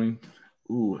 I'm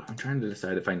trying to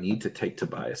decide if I need to take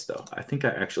Tobias, though. I think I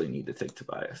actually need to take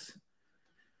Tobias.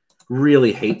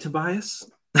 Really hate Tobias,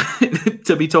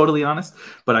 to be totally honest.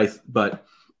 But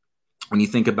when you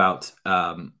think about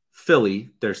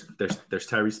Philly, there's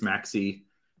Tyrese Maxey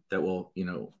that will,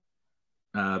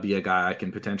 be a guy I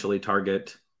can potentially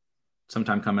target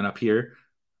sometime coming up here.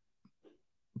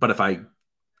 But if I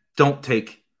don't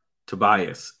take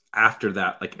Tobias, after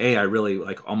that, like, I really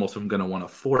like almost am going to want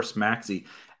to force Maxey,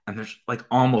 and there's like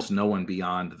almost no one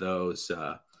beyond those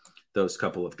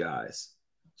couple of guys.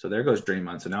 So there goes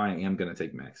Draymond. So now I am going to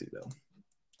take Maxey though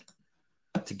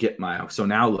to get my. So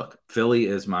now look, Philly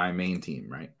is my main team,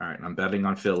 right? All right, I'm betting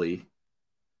on Philly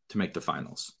to make the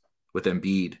finals with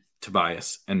Embiid,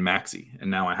 Tobias, and Maxey.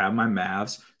 And now I have my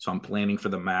Mavs, so I'm planning for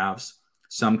the Mavs,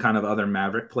 some kind of other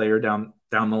Maverick player down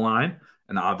the line,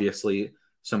 and obviously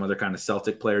some other kind of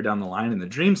Celtic player down the line. And the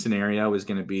dream scenario is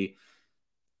going to be,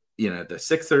 the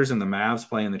Sixers and the Mavs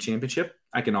playing the championship.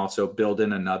 I can also build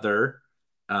in another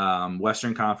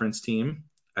Western Conference team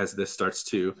as this starts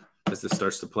to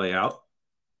play out.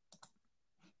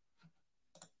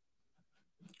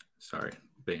 Sorry,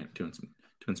 doing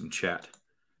some chat.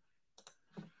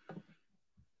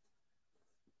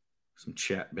 Some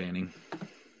chat banning.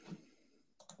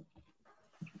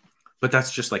 But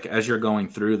that's just like, as you're going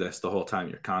through this the whole time,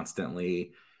 you're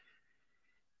constantly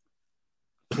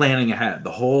planning ahead.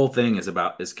 The whole thing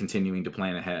is continuing to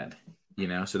plan ahead,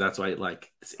 So that's why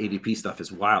like this ADP stuff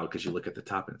is wild, because you look at the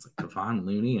top and it's like Kevon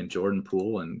Looney and Jordan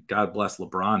Poole and God bless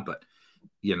LeBron, but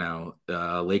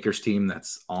the Lakers team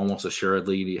that's almost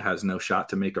assuredly has no shot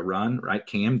to make a run, right?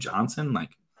 Cam Johnson,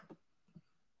 like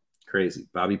crazy.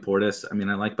 Bobby Portis. I mean,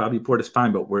 I like Bobby Portis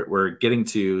fine, but we're getting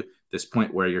to this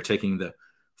point where you're taking the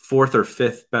fourth or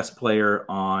fifth best player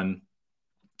on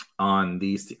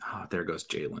these. Oh, there goes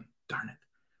Jaylen. Darn it.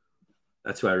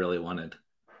 That's who I really wanted.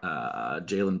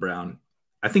 Jaylen Brown.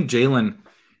 I think Jaylen,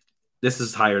 this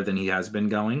is higher than he has been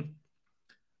going,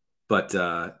 but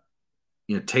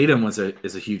Tatum is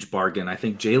a huge bargain. I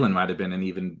think Jaylen might have been an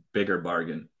even bigger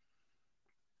bargain.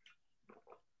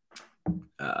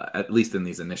 At least in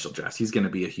these initial drafts. He's going to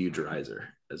be a huge riser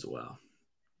as well.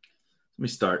 Let me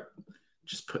start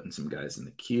just putting some guys in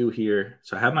the queue here.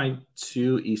 So I have my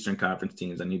 2 Eastern Conference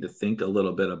teams. I need to think a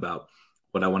little bit about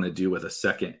what I want to do with a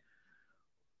second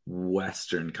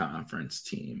Western Conference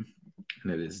team.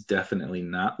 And it is definitely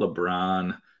not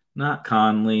LeBron, not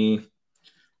Conley.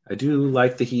 I do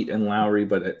like the Heat and Lowry,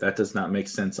 but that does not make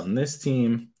sense on this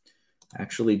team.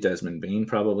 Actually, Desmond Bane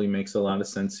probably makes a lot of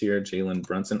sense here. Jalen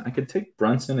Brunson. I could take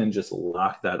Brunson and just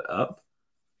lock that up.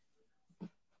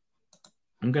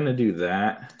 I'm going to do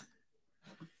that.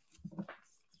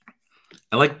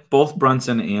 I like both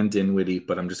Brunson and Dinwiddie,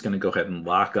 but I'm just going to go ahead and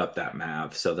lock up that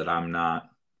Mav so that I'm not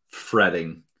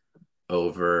fretting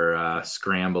over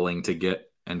scrambling to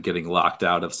getting locked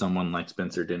out of someone like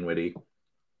Spencer Dinwiddie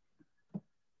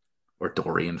or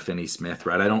Dorian Finney-Smith,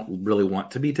 right? I don't really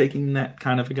want to be taking that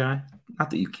kind of a guy. Not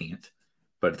that you can't,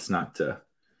 but it's not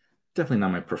definitely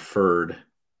not my preferred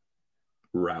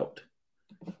route.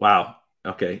 Wow.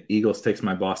 Okay. Eagles takes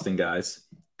my Boston guys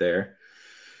there.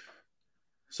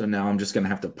 So now I'm just going to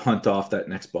have to punt off that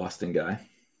next Boston guy.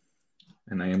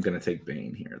 And I am going to take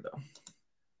Bane here, though.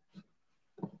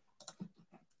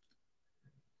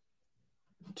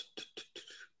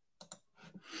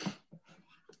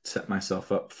 Set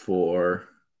myself up for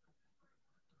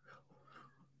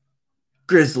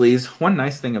Grizzlies. One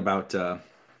nice thing about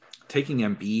taking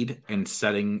Embiid and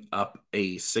setting up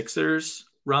a Sixers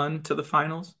run to the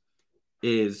finals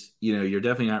is, you're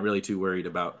definitely not really too worried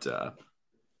about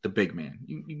the big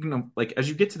man. Like as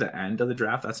you get to the end of the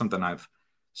draft, that's something I've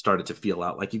started to feel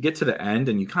out. Like you get to the end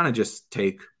and you kind of just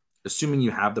take, assuming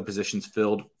you have the positions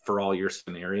filled for all your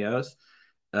scenarios,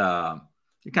 you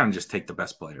kind of just take the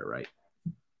best player, right?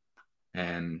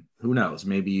 And who knows,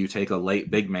 maybe you take a late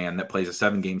big man that plays a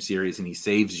 7-game series and he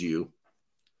saves you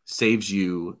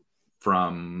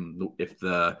from if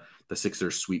the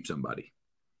Sixers sweep somebody.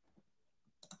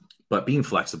 But being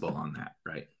flexible on that,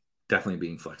 right? Definitely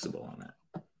being flexible on that.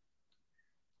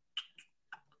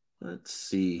 Let's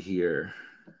see here.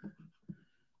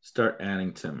 Start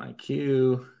adding to my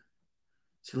queue.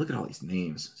 See, look at all these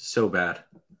names. So bad.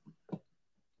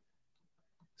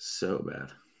 So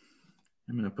bad.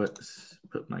 I'm going to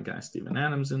put my guy Steven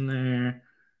Adams in there.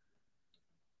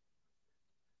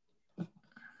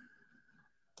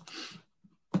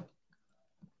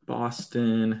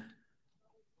 Boston.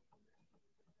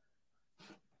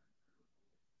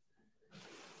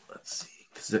 Let's see.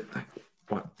 Because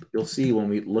what you'll see when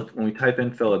we type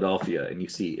in Philadelphia and you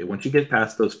see once you get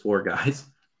past those 4 guys,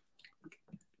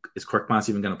 is Korkmaz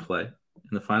even going to play in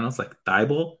the finals? Like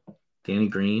Thibault, Danny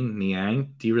Green,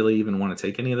 Niang. Do you really even want to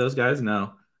take any of those guys?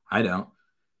 No, I don't.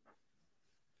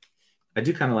 I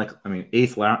do kind of like,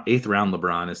 eighth round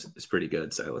LeBron is pretty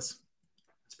good, Silas.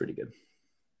 It's pretty good.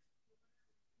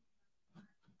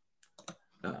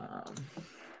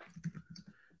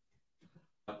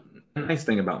 The nice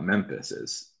thing about Memphis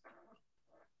is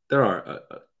there are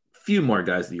a few more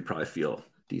guys that you probably feel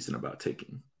decent about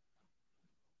taking.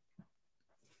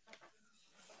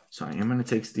 So I am going to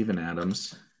take Steven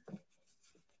Adams.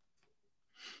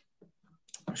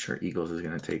 I'm sure Eagles is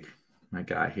going to take my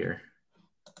guy here.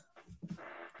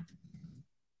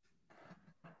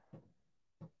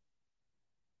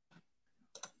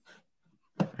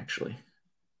 Actually,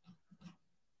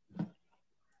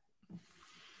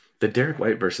 the Derek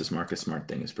White versus Marcus Smart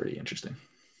thing is pretty interesting.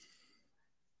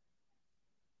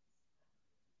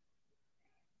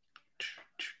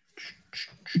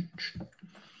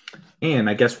 And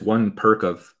I guess one perk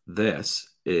of this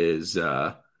is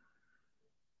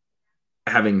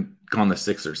having gone the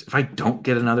Sixers. If I don't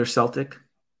get another Celtic,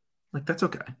 like that's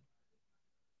okay.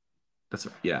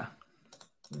 Yeah,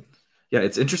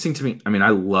 it's interesting to me. I mean, I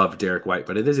love Derek White,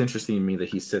 but it is interesting to me that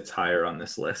he sits higher on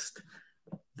this list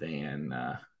than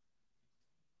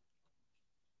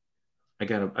I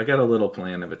got a little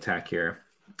plan of attack here.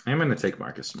 I'm going to take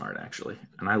Marcus Smart, actually.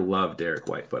 And I love Derek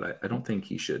White, but I don't think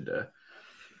he should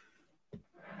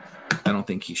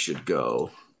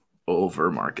go over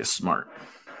Marcus Smart.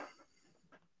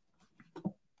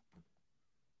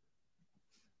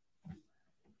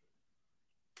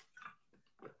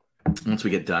 Once we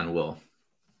get done,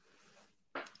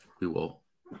 we will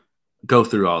go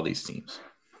through all these teams.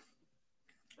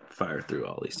 Fire through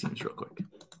all these teams real quick.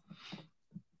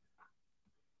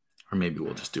 Or maybe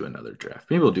we'll just do another draft.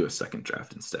 Maybe we'll do a second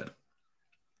draft instead.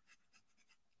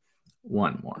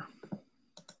 One more.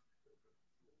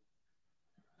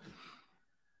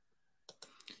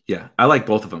 Yeah, I like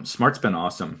both of them. Smart's been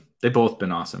awesome. They've both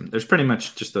been awesome. There's pretty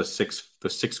much just those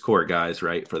six core guys,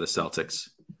 right, for the Celtics.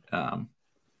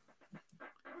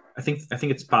 I think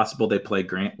it's possible they play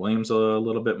Grant Williams a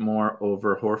little bit more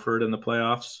over Horford in the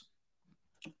playoffs,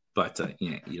 but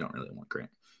you don't really want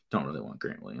Grant. Don't really want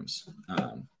Grant Williams.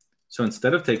 So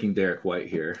instead of taking Derek White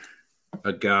here,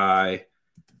 a guy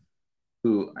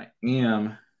who I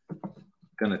am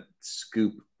gonna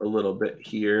scoop a little bit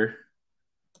here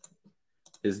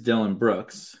is Dillon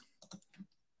Brooks.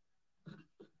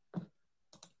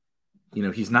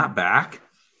 He's not back.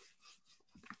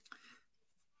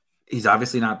 He's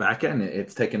obviously not back yet, and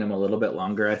it's taken him a little bit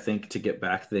longer, I think, to get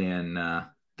back than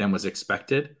was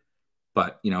expected.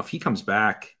 But if he comes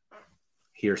back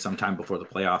here sometime before the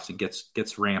playoffs and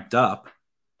gets ramped up,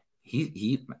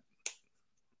 he's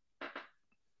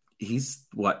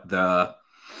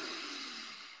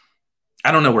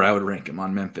I don't know where I would rank him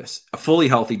on Memphis. A fully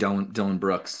healthy Dillon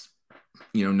Brooks,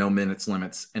 no minutes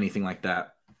limits, anything like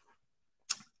that.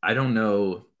 I don't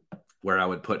know where I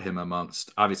would put him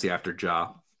amongst, obviously after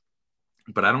Ja,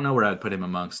 but I don't know where I'd put him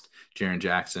amongst Jaren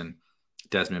Jackson,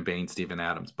 Desmond Bane, Steven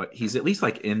Adams. But he's at least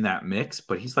like in that mix,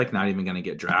 but he's like not even going to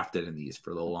get drafted in these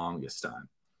for the longest time.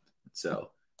 So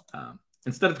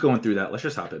instead of going through that, let's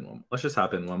just hop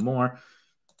in one more.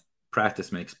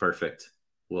 Practice makes perfect.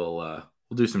 We'll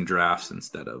do some drafts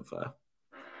instead of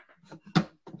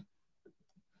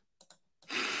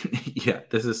yeah,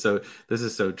 this is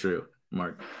so true,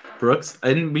 Mark. Brooks,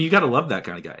 and you got to love that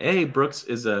kind of guy. Hey, Brooks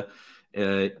is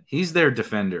he's their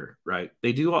defender, right?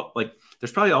 They do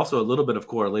there's probably also a little bit of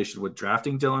correlation with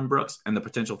drafting Dillon Brooks and the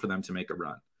potential for them to make a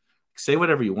run. Say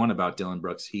whatever you want about Dillon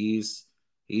Brooks. He's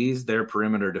their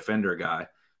perimeter defender guy,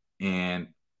 and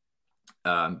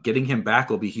getting him back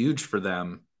will be huge for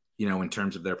them, in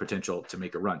terms of their potential to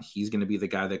make a run. He's going to be the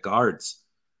guy that guards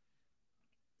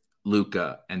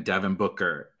Luka and Devin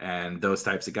Booker and those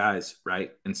types of guys,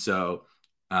 right? And so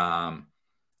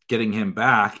getting him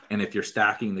back, and if you're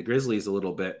stacking the Grizzlies a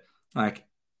little bit, I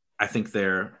think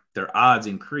their odds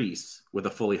increase with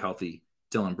a fully healthy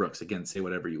Dillon Brooks. Again, say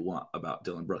whatever you want about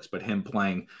Dillon Brooks, but him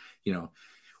playing,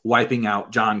 wiping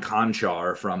out John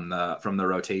Conchar from the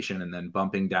rotation and then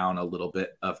bumping down a little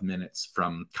bit of minutes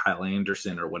from Kyle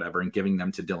Anderson or whatever and giving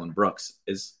them to Dillon Brooks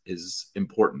is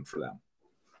important for them.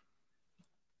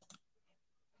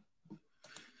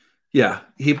 Yeah,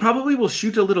 he probably will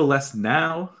shoot a little less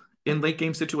now in late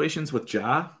game situations with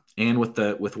Ja and with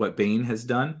what Bane has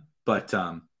done, but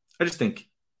I just think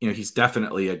he's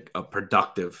definitely a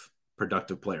productive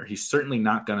player. He's certainly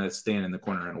not going to stand in the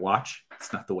corner and watch.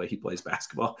 It's not the way he plays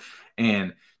basketball,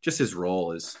 and just his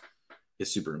role is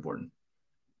super important.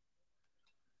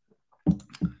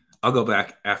 I'll go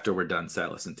back after we're done,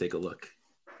 Silas, and take a look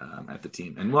at the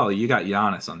team. And well, you got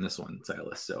Giannis on this one,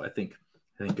 Silas, so I think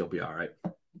you'll be all right.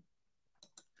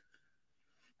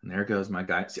 And there goes my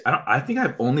guy. See, I think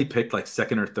I've only picked like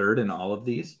second or third in all of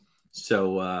these.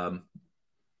 So,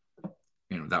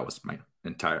 that was my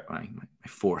entire my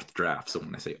fourth draft. So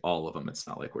when I say all of them, it's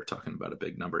not like we're talking about a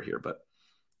big number here, but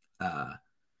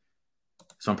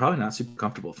so I'm probably not super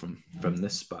comfortable from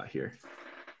this spot here.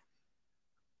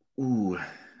 Ooh,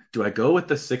 Do I go with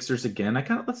the Sixers again?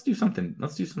 Let's do something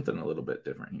a little bit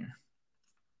different here.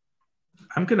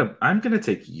 I'm gonna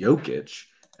take Jokic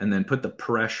and then put the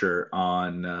pressure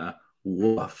on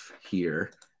Wolf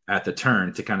here at the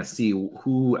turn to kind of see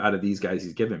who out of these guys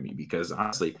he's giving me, because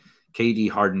honestly, KD,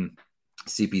 Harden,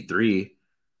 CP3,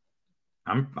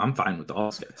 I'm fine with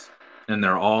all these guys, and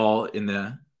they're all in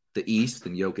the East,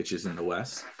 and Jokic is in the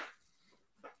West.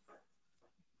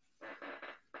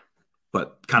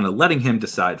 But kind of letting him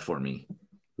decide for me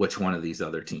which one of these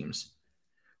other teams.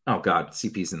 Oh, God,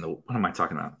 CP's in the – what am I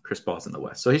talking about? Chris Paul's in the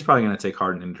West. So he's probably going to take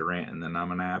Harden and Durant, and then I'm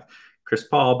going to have Chris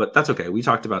Paul. But that's okay. We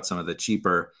talked about some of the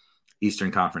cheaper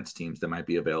Eastern Conference teams that might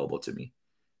be available to me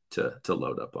to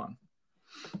load up on.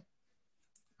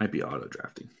 Might be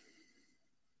auto-drafting.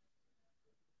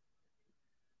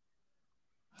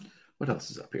 What else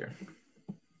is up here?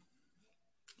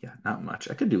 Yeah, not much.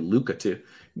 I could do Luka too.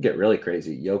 Get really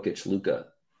crazy. Jokic, Luka.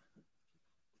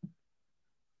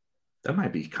 That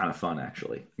might be kind of fun,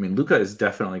 actually. I mean, Luka is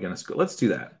definitely going to score. Let's do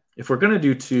that. If I'm going to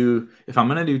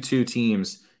do two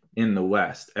teams in the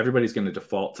West, everybody's going to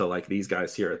default to like these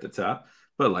guys here at the top.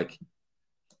 But like,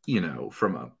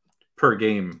 from a per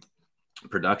game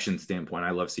production standpoint,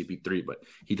 I love CP3, but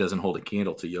he doesn't hold a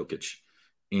candle to Jokic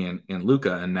and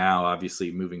Luka. And now,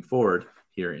 obviously, moving forward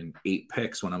here in 8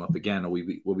 picks, when I'm up again,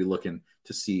 we'll be looking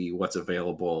to see what's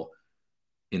available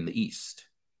in the East.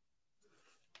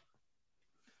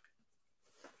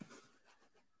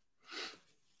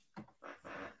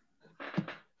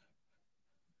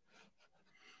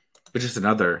 But just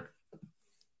another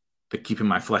to keeping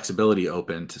my flexibility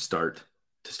open to start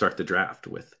the draft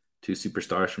with 2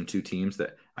 superstars from 2 teams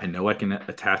that I know I can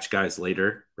attach guys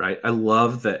later, right? I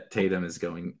love that Tatum is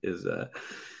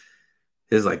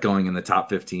like going in the top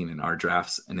 15 in our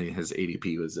drafts, and his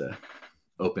ADP was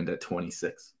opened at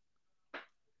 26.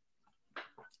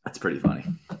 That's pretty funny.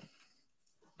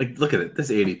 Like, look at it. This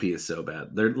ADP is so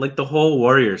bad. They're like the whole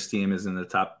Warriors team is in the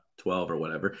top 12 or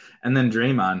whatever, and then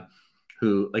Draymond,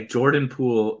 who like Jordan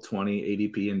Poole 20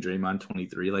 ADP and Draymond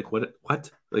 23. Like what?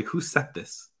 Like who set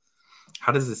this?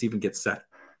 How does this even get set?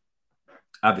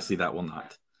 Obviously, that will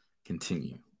not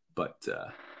continue, but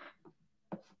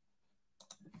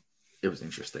it was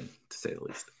interesting to say the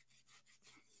least.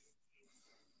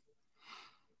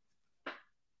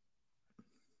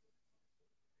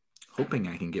 Hoping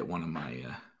I can get one of my.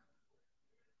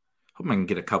 Hoping I can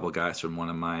get a couple guys from one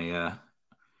of my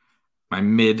my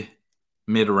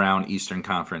mid-round Eastern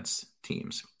Conference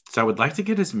teams. So I would like to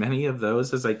get as many of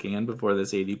those as I can before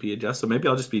this ADP adjusts. So maybe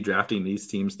I'll just be drafting these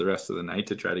teams the rest of the night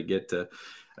to try to get to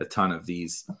a ton of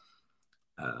these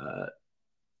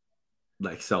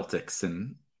like Celtics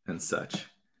and such.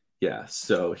 Yeah,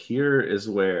 so here is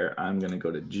where I'm going to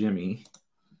go to Jimmy.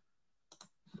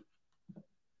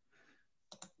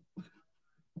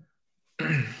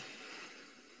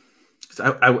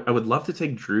 So I would love to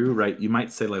take Drew, right? You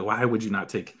might say, like, why would you not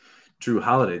take Drew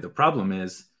Holiday? The problem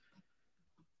is,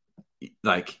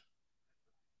 like,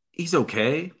 he's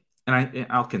okay, and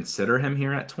I'll consider him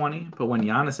here at 20. But when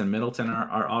Giannis and Middleton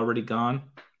are already gone,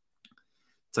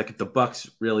 it's like if the Bucks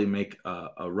really make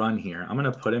a run here, I'm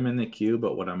going to put him in the queue.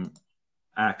 But what I'm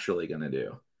actually going to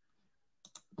do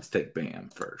is take Bam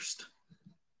first.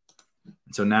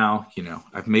 And so now,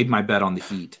 I've made my bet on the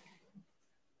Heat,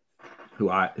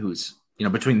 who's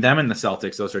between them and the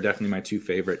Celtics, those are definitely my 2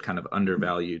 favorite kind of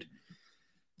undervalued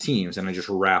teams. And I just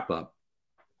wrap up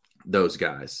those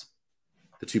guys,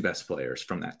 the 2 best players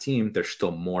from that team. There's still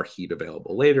more Heat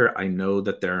available later. I know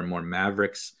that there are more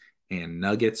Mavericks and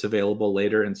Nuggets available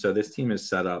later. And so this team is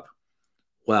set up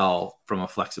well from a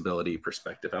flexibility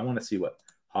perspective. I want to see what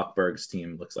Hochberg's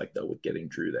team looks like, though, with getting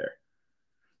Drew there.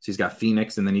 So he's got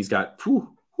Phoenix, and then he's got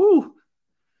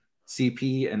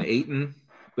CP and Ayton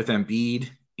with Embiid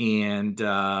and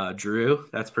Drew.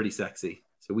 That's pretty sexy.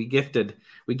 So we gifted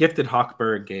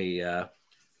Hochberg a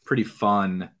pretty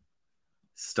fun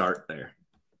start there.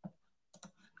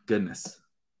 Goodness,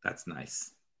 that's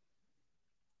nice.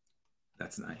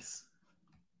 That's nice.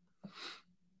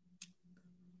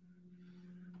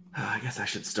 I guess I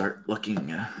should start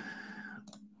looking a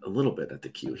little bit at the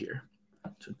queue here.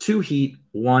 So 2 Heat,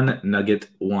 1 Nugget,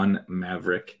 1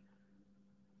 Maverick.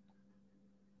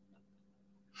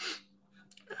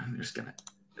 I'm just going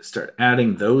to start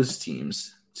adding those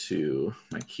teams to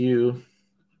my queue.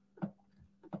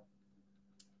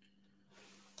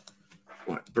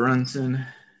 What, Brunson,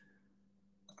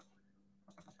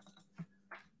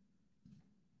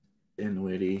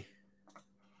 Dinwiddie.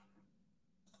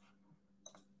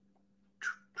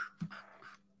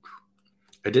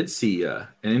 I did see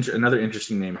another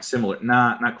interesting name, similar,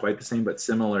 not quite the same, but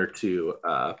similar to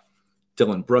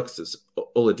Dylan Brooks is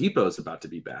Oladipo is about to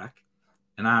be back,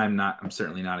 and I'm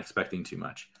certainly not expecting too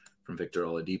much from Victor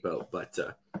Oladipo, but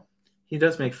he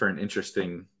does make for an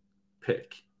interesting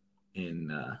pick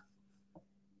in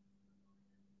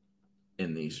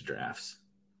these drafts.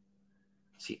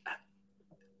 See,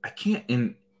 I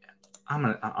can't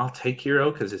I'll take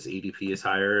Hero because his ADP is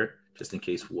higher, just in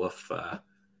case Wolf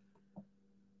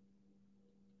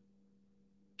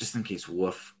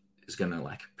is gonna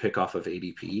like pick off of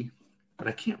ADP. But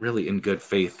I can't really, in good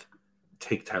faith,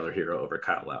 take Tyler Hero over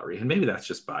Kyle Lowry. And maybe that's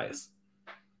just bias.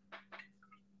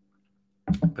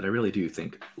 But I really do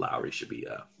think Lowry should be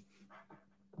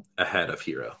ahead of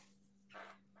Hero.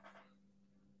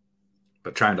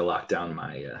 But trying to lock down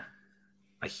my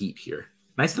Heat here.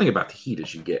 Nice thing about the Heat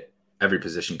is you get every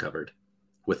position covered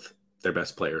with their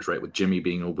best players, right? With Jimmy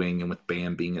being a wing and with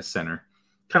Bam being a center.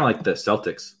 Kind of like the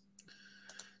Celtics.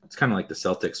 It's kind of like the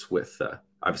Celtics with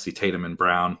obviously Tatum and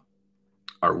Brown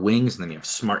are wings, and then you have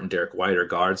Smart and Derek White are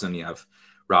guards, and you have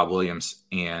Rob Williams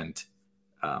and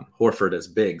Horford as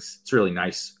bigs. It's really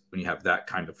nice when you have that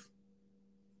kind of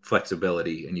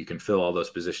flexibility and you can fill all those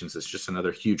positions. It's just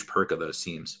another huge perk of those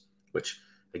teams, which,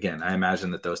 again, I imagine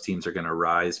that those teams are going to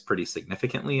rise pretty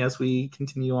significantly as we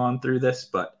continue on through this.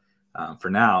 But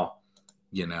for now,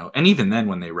 and even then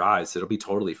when they rise, it'll be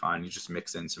totally fine. You just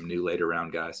mix in some new later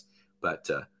round guys. But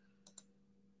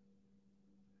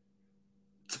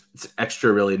it's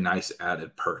extra really nice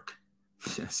added perk.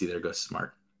 See, there goes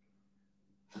Smart.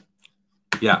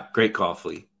 Yeah, great call,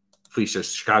 Flea. Flea's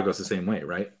just Chicago's the same way,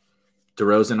 right?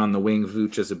 DeRozan on the wing,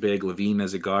 Vooch as a big, Levine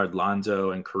as a guard,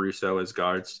 Lonzo and Caruso as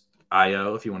guards.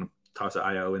 Io, if you want to toss an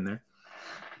Io in there.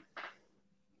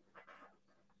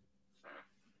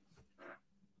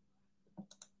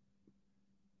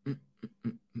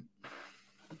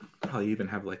 Probably even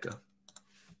have like a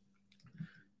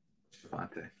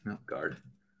Javante, no guard.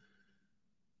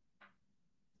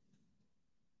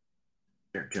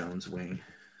 Eric Jones wing.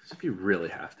 So if you really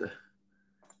have to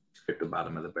pick the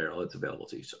bottom of the barrel, it's available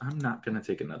to you. So I'm not going to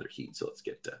take another Heat. So let's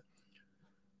get to,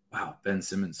 wow, Ben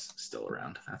Simmons still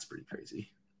around. That's pretty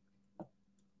crazy.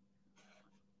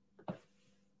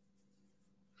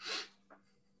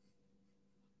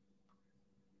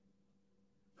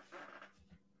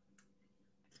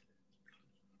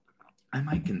 I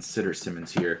might consider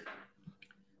Simmons here.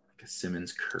 Like a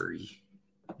Simmons Curry,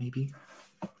 maybe.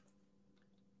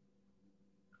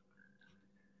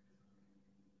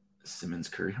 Simmons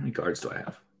Curry. How many guards do I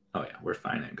have? Oh, yeah, we're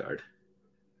fine at guard.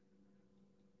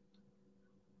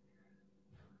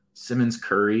 Simmons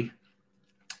Curry.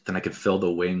 Then I could fill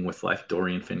the wing with like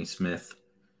Dorian Finney-Smith,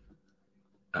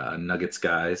 Nuggets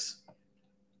guys.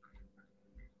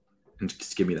 And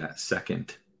just give me that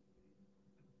second.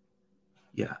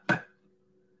 Yeah.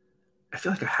 I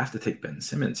feel like I have to take Ben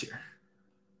Simmons here.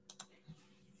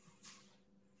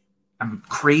 I'm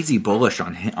crazy bullish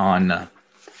on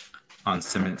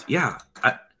Simmons. Yeah,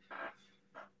 I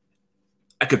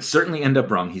could certainly end up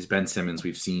wrong. He's Ben Simmons.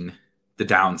 We've seen the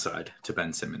downside to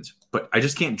Ben Simmons, but I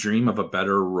just can't dream of a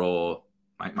better role.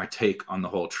 My take on the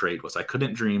whole trade was I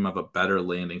couldn't dream of a better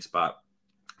landing spot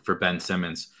for Ben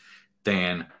Simmons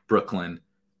than Brooklyn.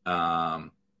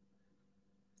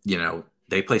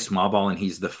 They play small ball and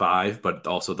he's the 5, but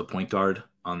also the point guard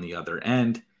on the other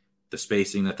end. The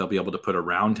spacing that they'll be able to put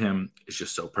around him is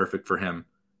just so perfect for him.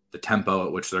 The tempo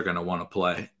at which they're going to want to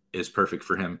play is perfect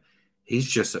for him. He's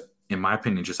just, in my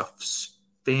opinion, just a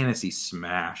fantasy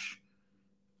smash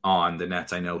on the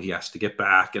Nets. I know he has to get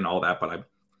back and all that, but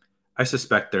I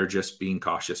suspect they're just being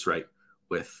cautious, right,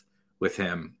 with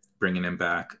him, bringing him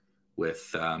back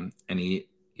with any,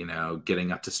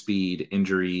 getting up to speed,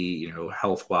 injury,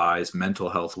 health-wise, mental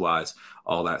health-wise,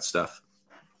 all that stuff.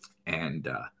 And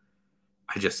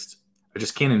I just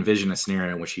can't envision a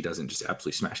scenario in which he doesn't just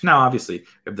absolutely smash. Now, obviously,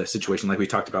 if the situation like we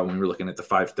talked about when we were looking at the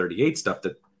 538 stuff,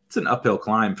 that it's an uphill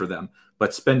climb for them.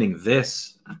 But spending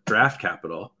this draft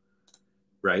capital,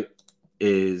 right,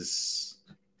 is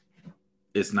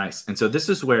nice. And so this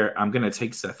is where I'm going to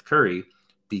take Seth Curry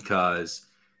because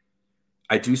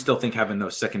I do still think having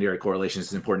those secondary correlations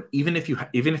is important. Even if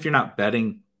you're not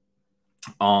betting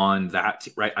on that,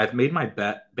 right? I've made my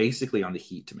bet basically on the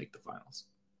Heat to make the finals.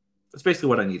 That's basically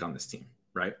what I need on this team,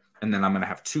 right? And then I'm going to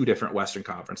have 2 different Western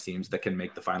Conference teams that can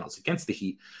make the finals against the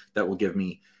Heat that will give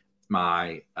me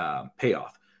my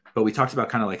payoff. But we talked about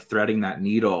kind of like threading that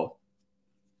needle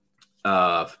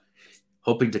of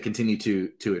hoping to continue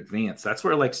to advance. That's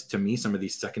where, like, to me, some of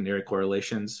these secondary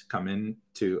correlations come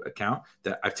into account.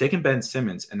 That I've taken Ben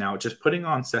Simmons, and now just putting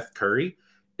on Seth Curry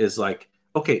is like,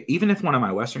 okay, even if one of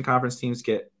my Western Conference teams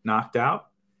get knocked out,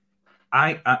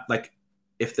 I like,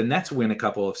 if the Nets win a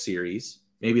couple of series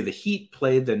maybe the Heat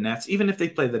played the Nets, even if they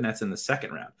played the Nets in the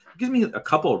second round, it gives me a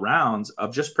couple of rounds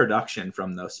of just production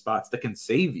from those spots that can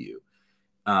save you.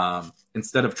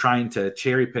 Instead of trying to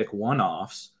cherry pick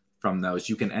one-offs from those,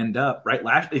 you can end up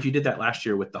if you did that last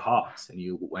year with the Hawks and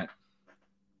you went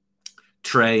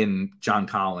Trey and John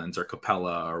Collins or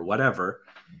Capella or whatever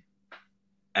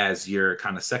as your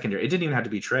kind of secondary. It didn't even have to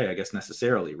be Trey, I guess,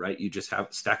 necessarily, right? You just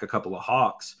stack a couple of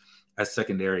Hawks as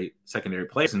secondary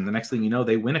players, and the next thing you know,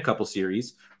 they win a couple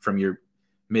series from your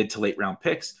mid to late round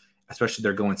picks. Especially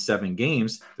they're going 7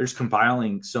 games. They're just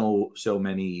compiling so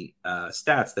many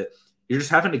stats that you're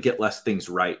just having to get less things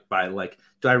right by like,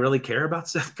 do I really care about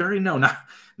Seth Curry? No,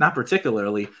 not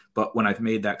particularly. But when I've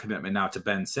made that commitment now to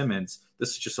Ben Simmons,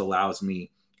 this just allows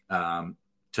me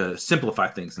to simplify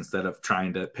things instead of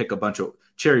trying to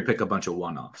cherry pick a bunch of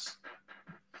one-offs.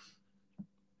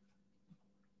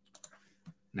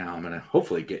 Now I'm going to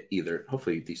hopefully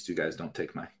these two guys don't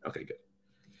take okay, good.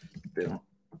 They don't.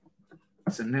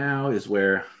 So now is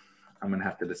where I'm going to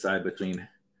have to decide between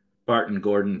Barton,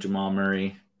 Gordon, Jamal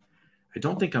Murray. I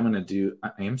don't think I'm going to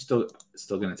I am still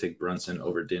going to take Brunson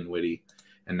over Dinwiddie.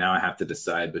 And now I have to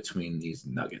decide between these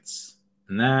Nuggets.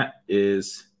 And that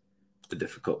is the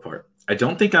difficult part. I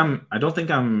don't think I'm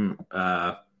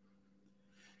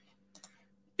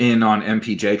in on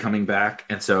MPJ coming back.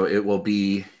 And so it will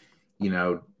be,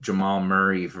 Jamal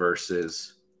Murray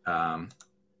versus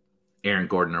Aaron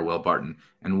Gordon or Will Barton.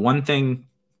 And one thing,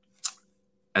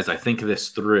 as I think this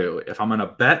through, if I'm going to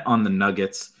bet on the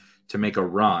Nuggets to make a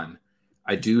run,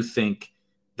 I do think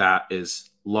that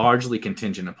is largely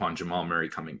contingent upon Jamal Murray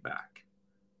coming back.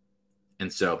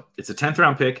 And so it's a 10th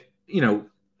round pick.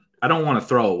 I don't want to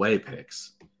throw away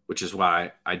picks, which is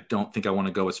why I don't think I want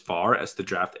to go as far as to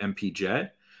draft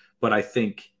MPJ. But I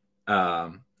think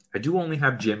I do only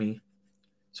have Jimmy.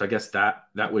 So I guess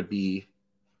that would be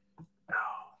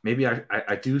maybe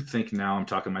I do think now I'm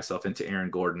talking myself into Aaron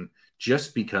Gordon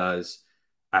just because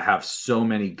I have so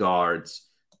many guards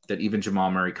that even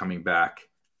Jamal Murray coming back,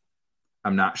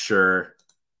 I'm not sure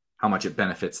how much it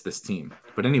benefits this team.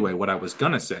 But anyway, what I was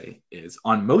going to say is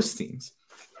on most teams,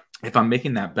 if I'm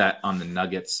making that bet on the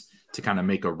Nuggets to kind of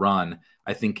make a run,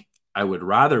 I think I would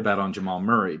rather bet on Jamal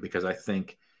Murray because I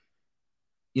think,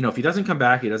 if he doesn't come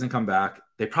back,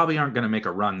 they probably aren't going to make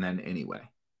a run then anyway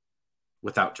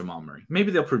without Jamal Murray.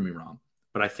 Maybe they'll prove me wrong,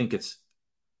 but I think it's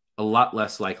a lot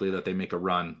less likely that they make a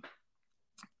run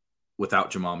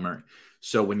without Jamal Murray.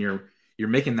 So when you're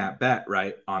making that bet,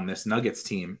 right, on this Nuggets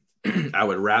team, I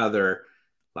would rather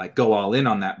go all in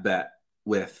on that bet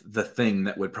with the thing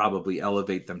that would probably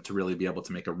elevate them to really be able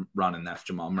to make a run, and that's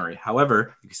Jamal Murray.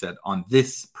 However, like you said, on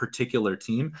this particular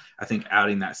team, I think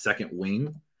adding that second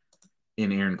wing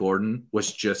in Aaron Gordon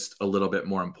was just a little bit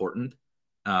more important.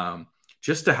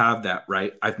 Just to have that,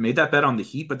 right? I've made that bet on the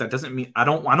Heat, but that doesn't mean I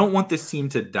don't want this team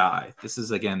to die. This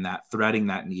is, again, that threading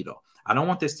that needle. I don't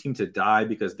want this team to die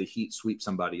because the Heat sweep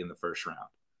somebody in the first round,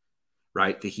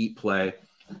 right? The Heat play.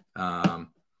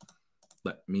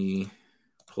 Let me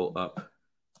pull up.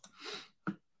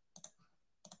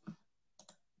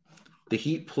 The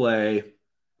Heat play,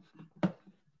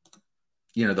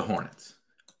 the Hornets.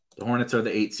 The Hornets are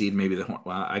the 8 seed, maybe well,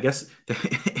 I guess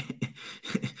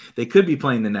they could be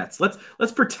playing the Nets.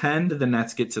 Let's pretend the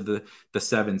Nets get to the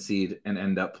 7 seed and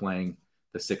end up playing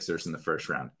the Sixers in the first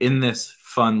round in this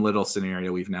fun little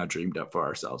scenario we've now dreamed up for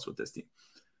ourselves with this team.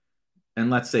 And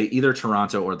let's say either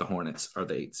Toronto or the Hornets are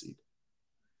the 8 seed.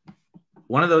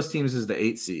 One of those teams is the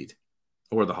 8 seed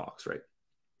or the Hawks, right?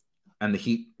 And the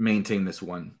Heat maintain this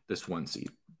one seed.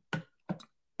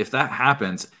 If that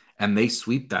happens and they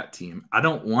sweep that team, I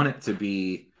don't want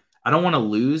to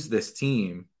lose this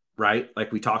team, right?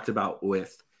 Like we talked about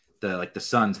with the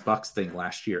Suns Bucks thing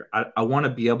last year. I want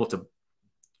to be able to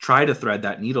try to thread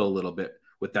that needle a little bit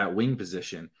with that wing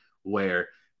position where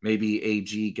maybe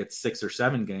AG gets 6 or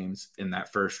 7 games in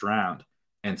that first round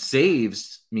and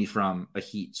saves me from a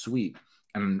Heat sweep.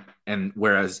 And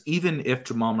whereas even if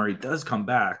Jamal Murray does come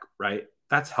back, right,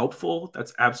 that's helpful.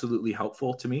 That's absolutely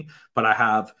helpful to me. But I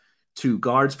have 2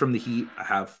 guards from the Heat. I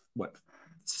have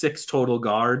 6 total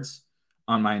guards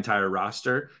on my entire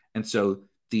roster. And so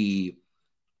the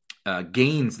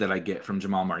gains that I get from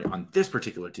Jamal Murray on this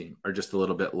particular team are just a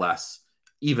little bit less,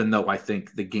 even though I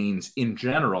think the gains in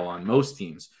general on most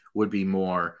teams would be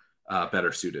more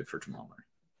better suited for Jamal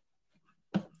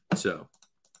Murray. So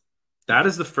that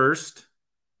is the first.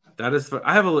 I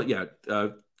have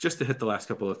just to hit the last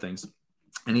couple of things.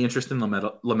 Any interest in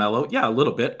LaMelo? Yeah, a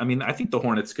little bit. I mean, I think the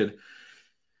Hornets could,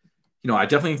 I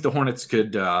definitely think the Hornets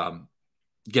could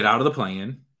get out of the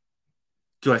play-in.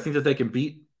 Do I think that they can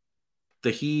beat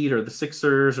the Heat or the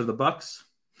Sixers or the Bucks?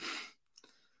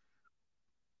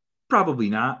 Probably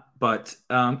not, but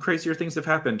crazier things have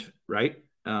happened, right?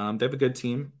 They have a good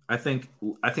team. I think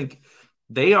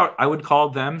they are. I would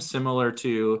call them similar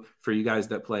to, for you guys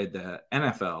that played the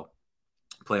NFL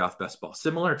playoff best ball,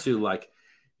 similar to like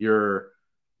your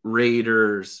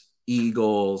Raiders,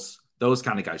 Eagles, those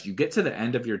kind of guys. You get to the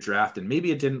end of your draft and maybe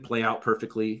it didn't play out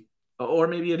perfectly, or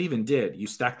maybe it even did. You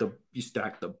stack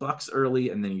the Bucks early,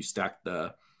 and then you stack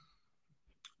the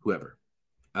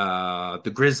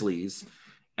the Grizzlies,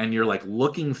 and you're like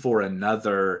looking for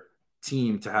another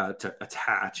team to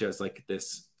attach as like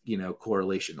this,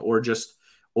 correlation,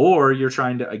 or you're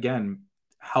trying to again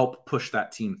help push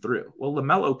that team through. Well,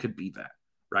 LaMelo could be that,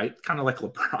 right? Kind of like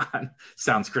LeBron.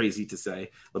 Sounds crazy to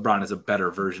say. LeBron is a better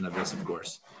version of this, of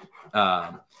course.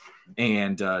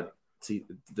 See,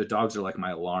 the dogs are like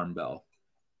my alarm bell.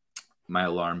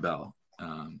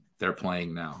 They're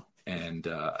playing now, and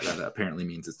that apparently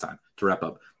means it's time to wrap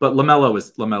up. But LaMelo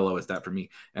is that for me.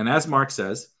 And as Mark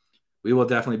says, we will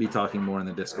definitely be talking more in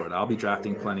the Discord. I'll be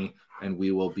drafting plenty, and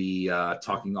we will be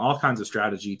talking all kinds of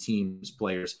strategy, teams,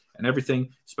 players, and everything.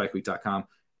 SpikeWeek.com,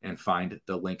 and find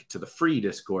the link to the free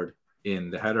Discord in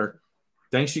the header.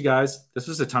 Thanks, you guys. This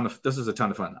was a ton of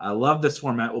fun. I love this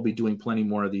format. We'll be doing plenty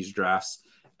more of these drafts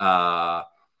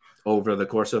over the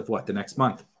course of the next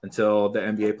month until the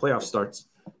NBA playoff starts.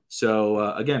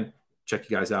 So again, check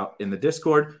you guys out in the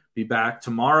Discord. Be back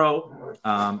tomorrow.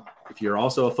 If you're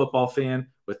also a football fan,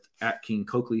 with @King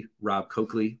Coakley, Rob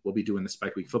Coakley, we'll be doing the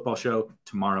Spike Week football show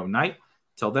tomorrow night.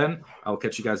 Till then, I will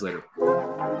catch you guys later.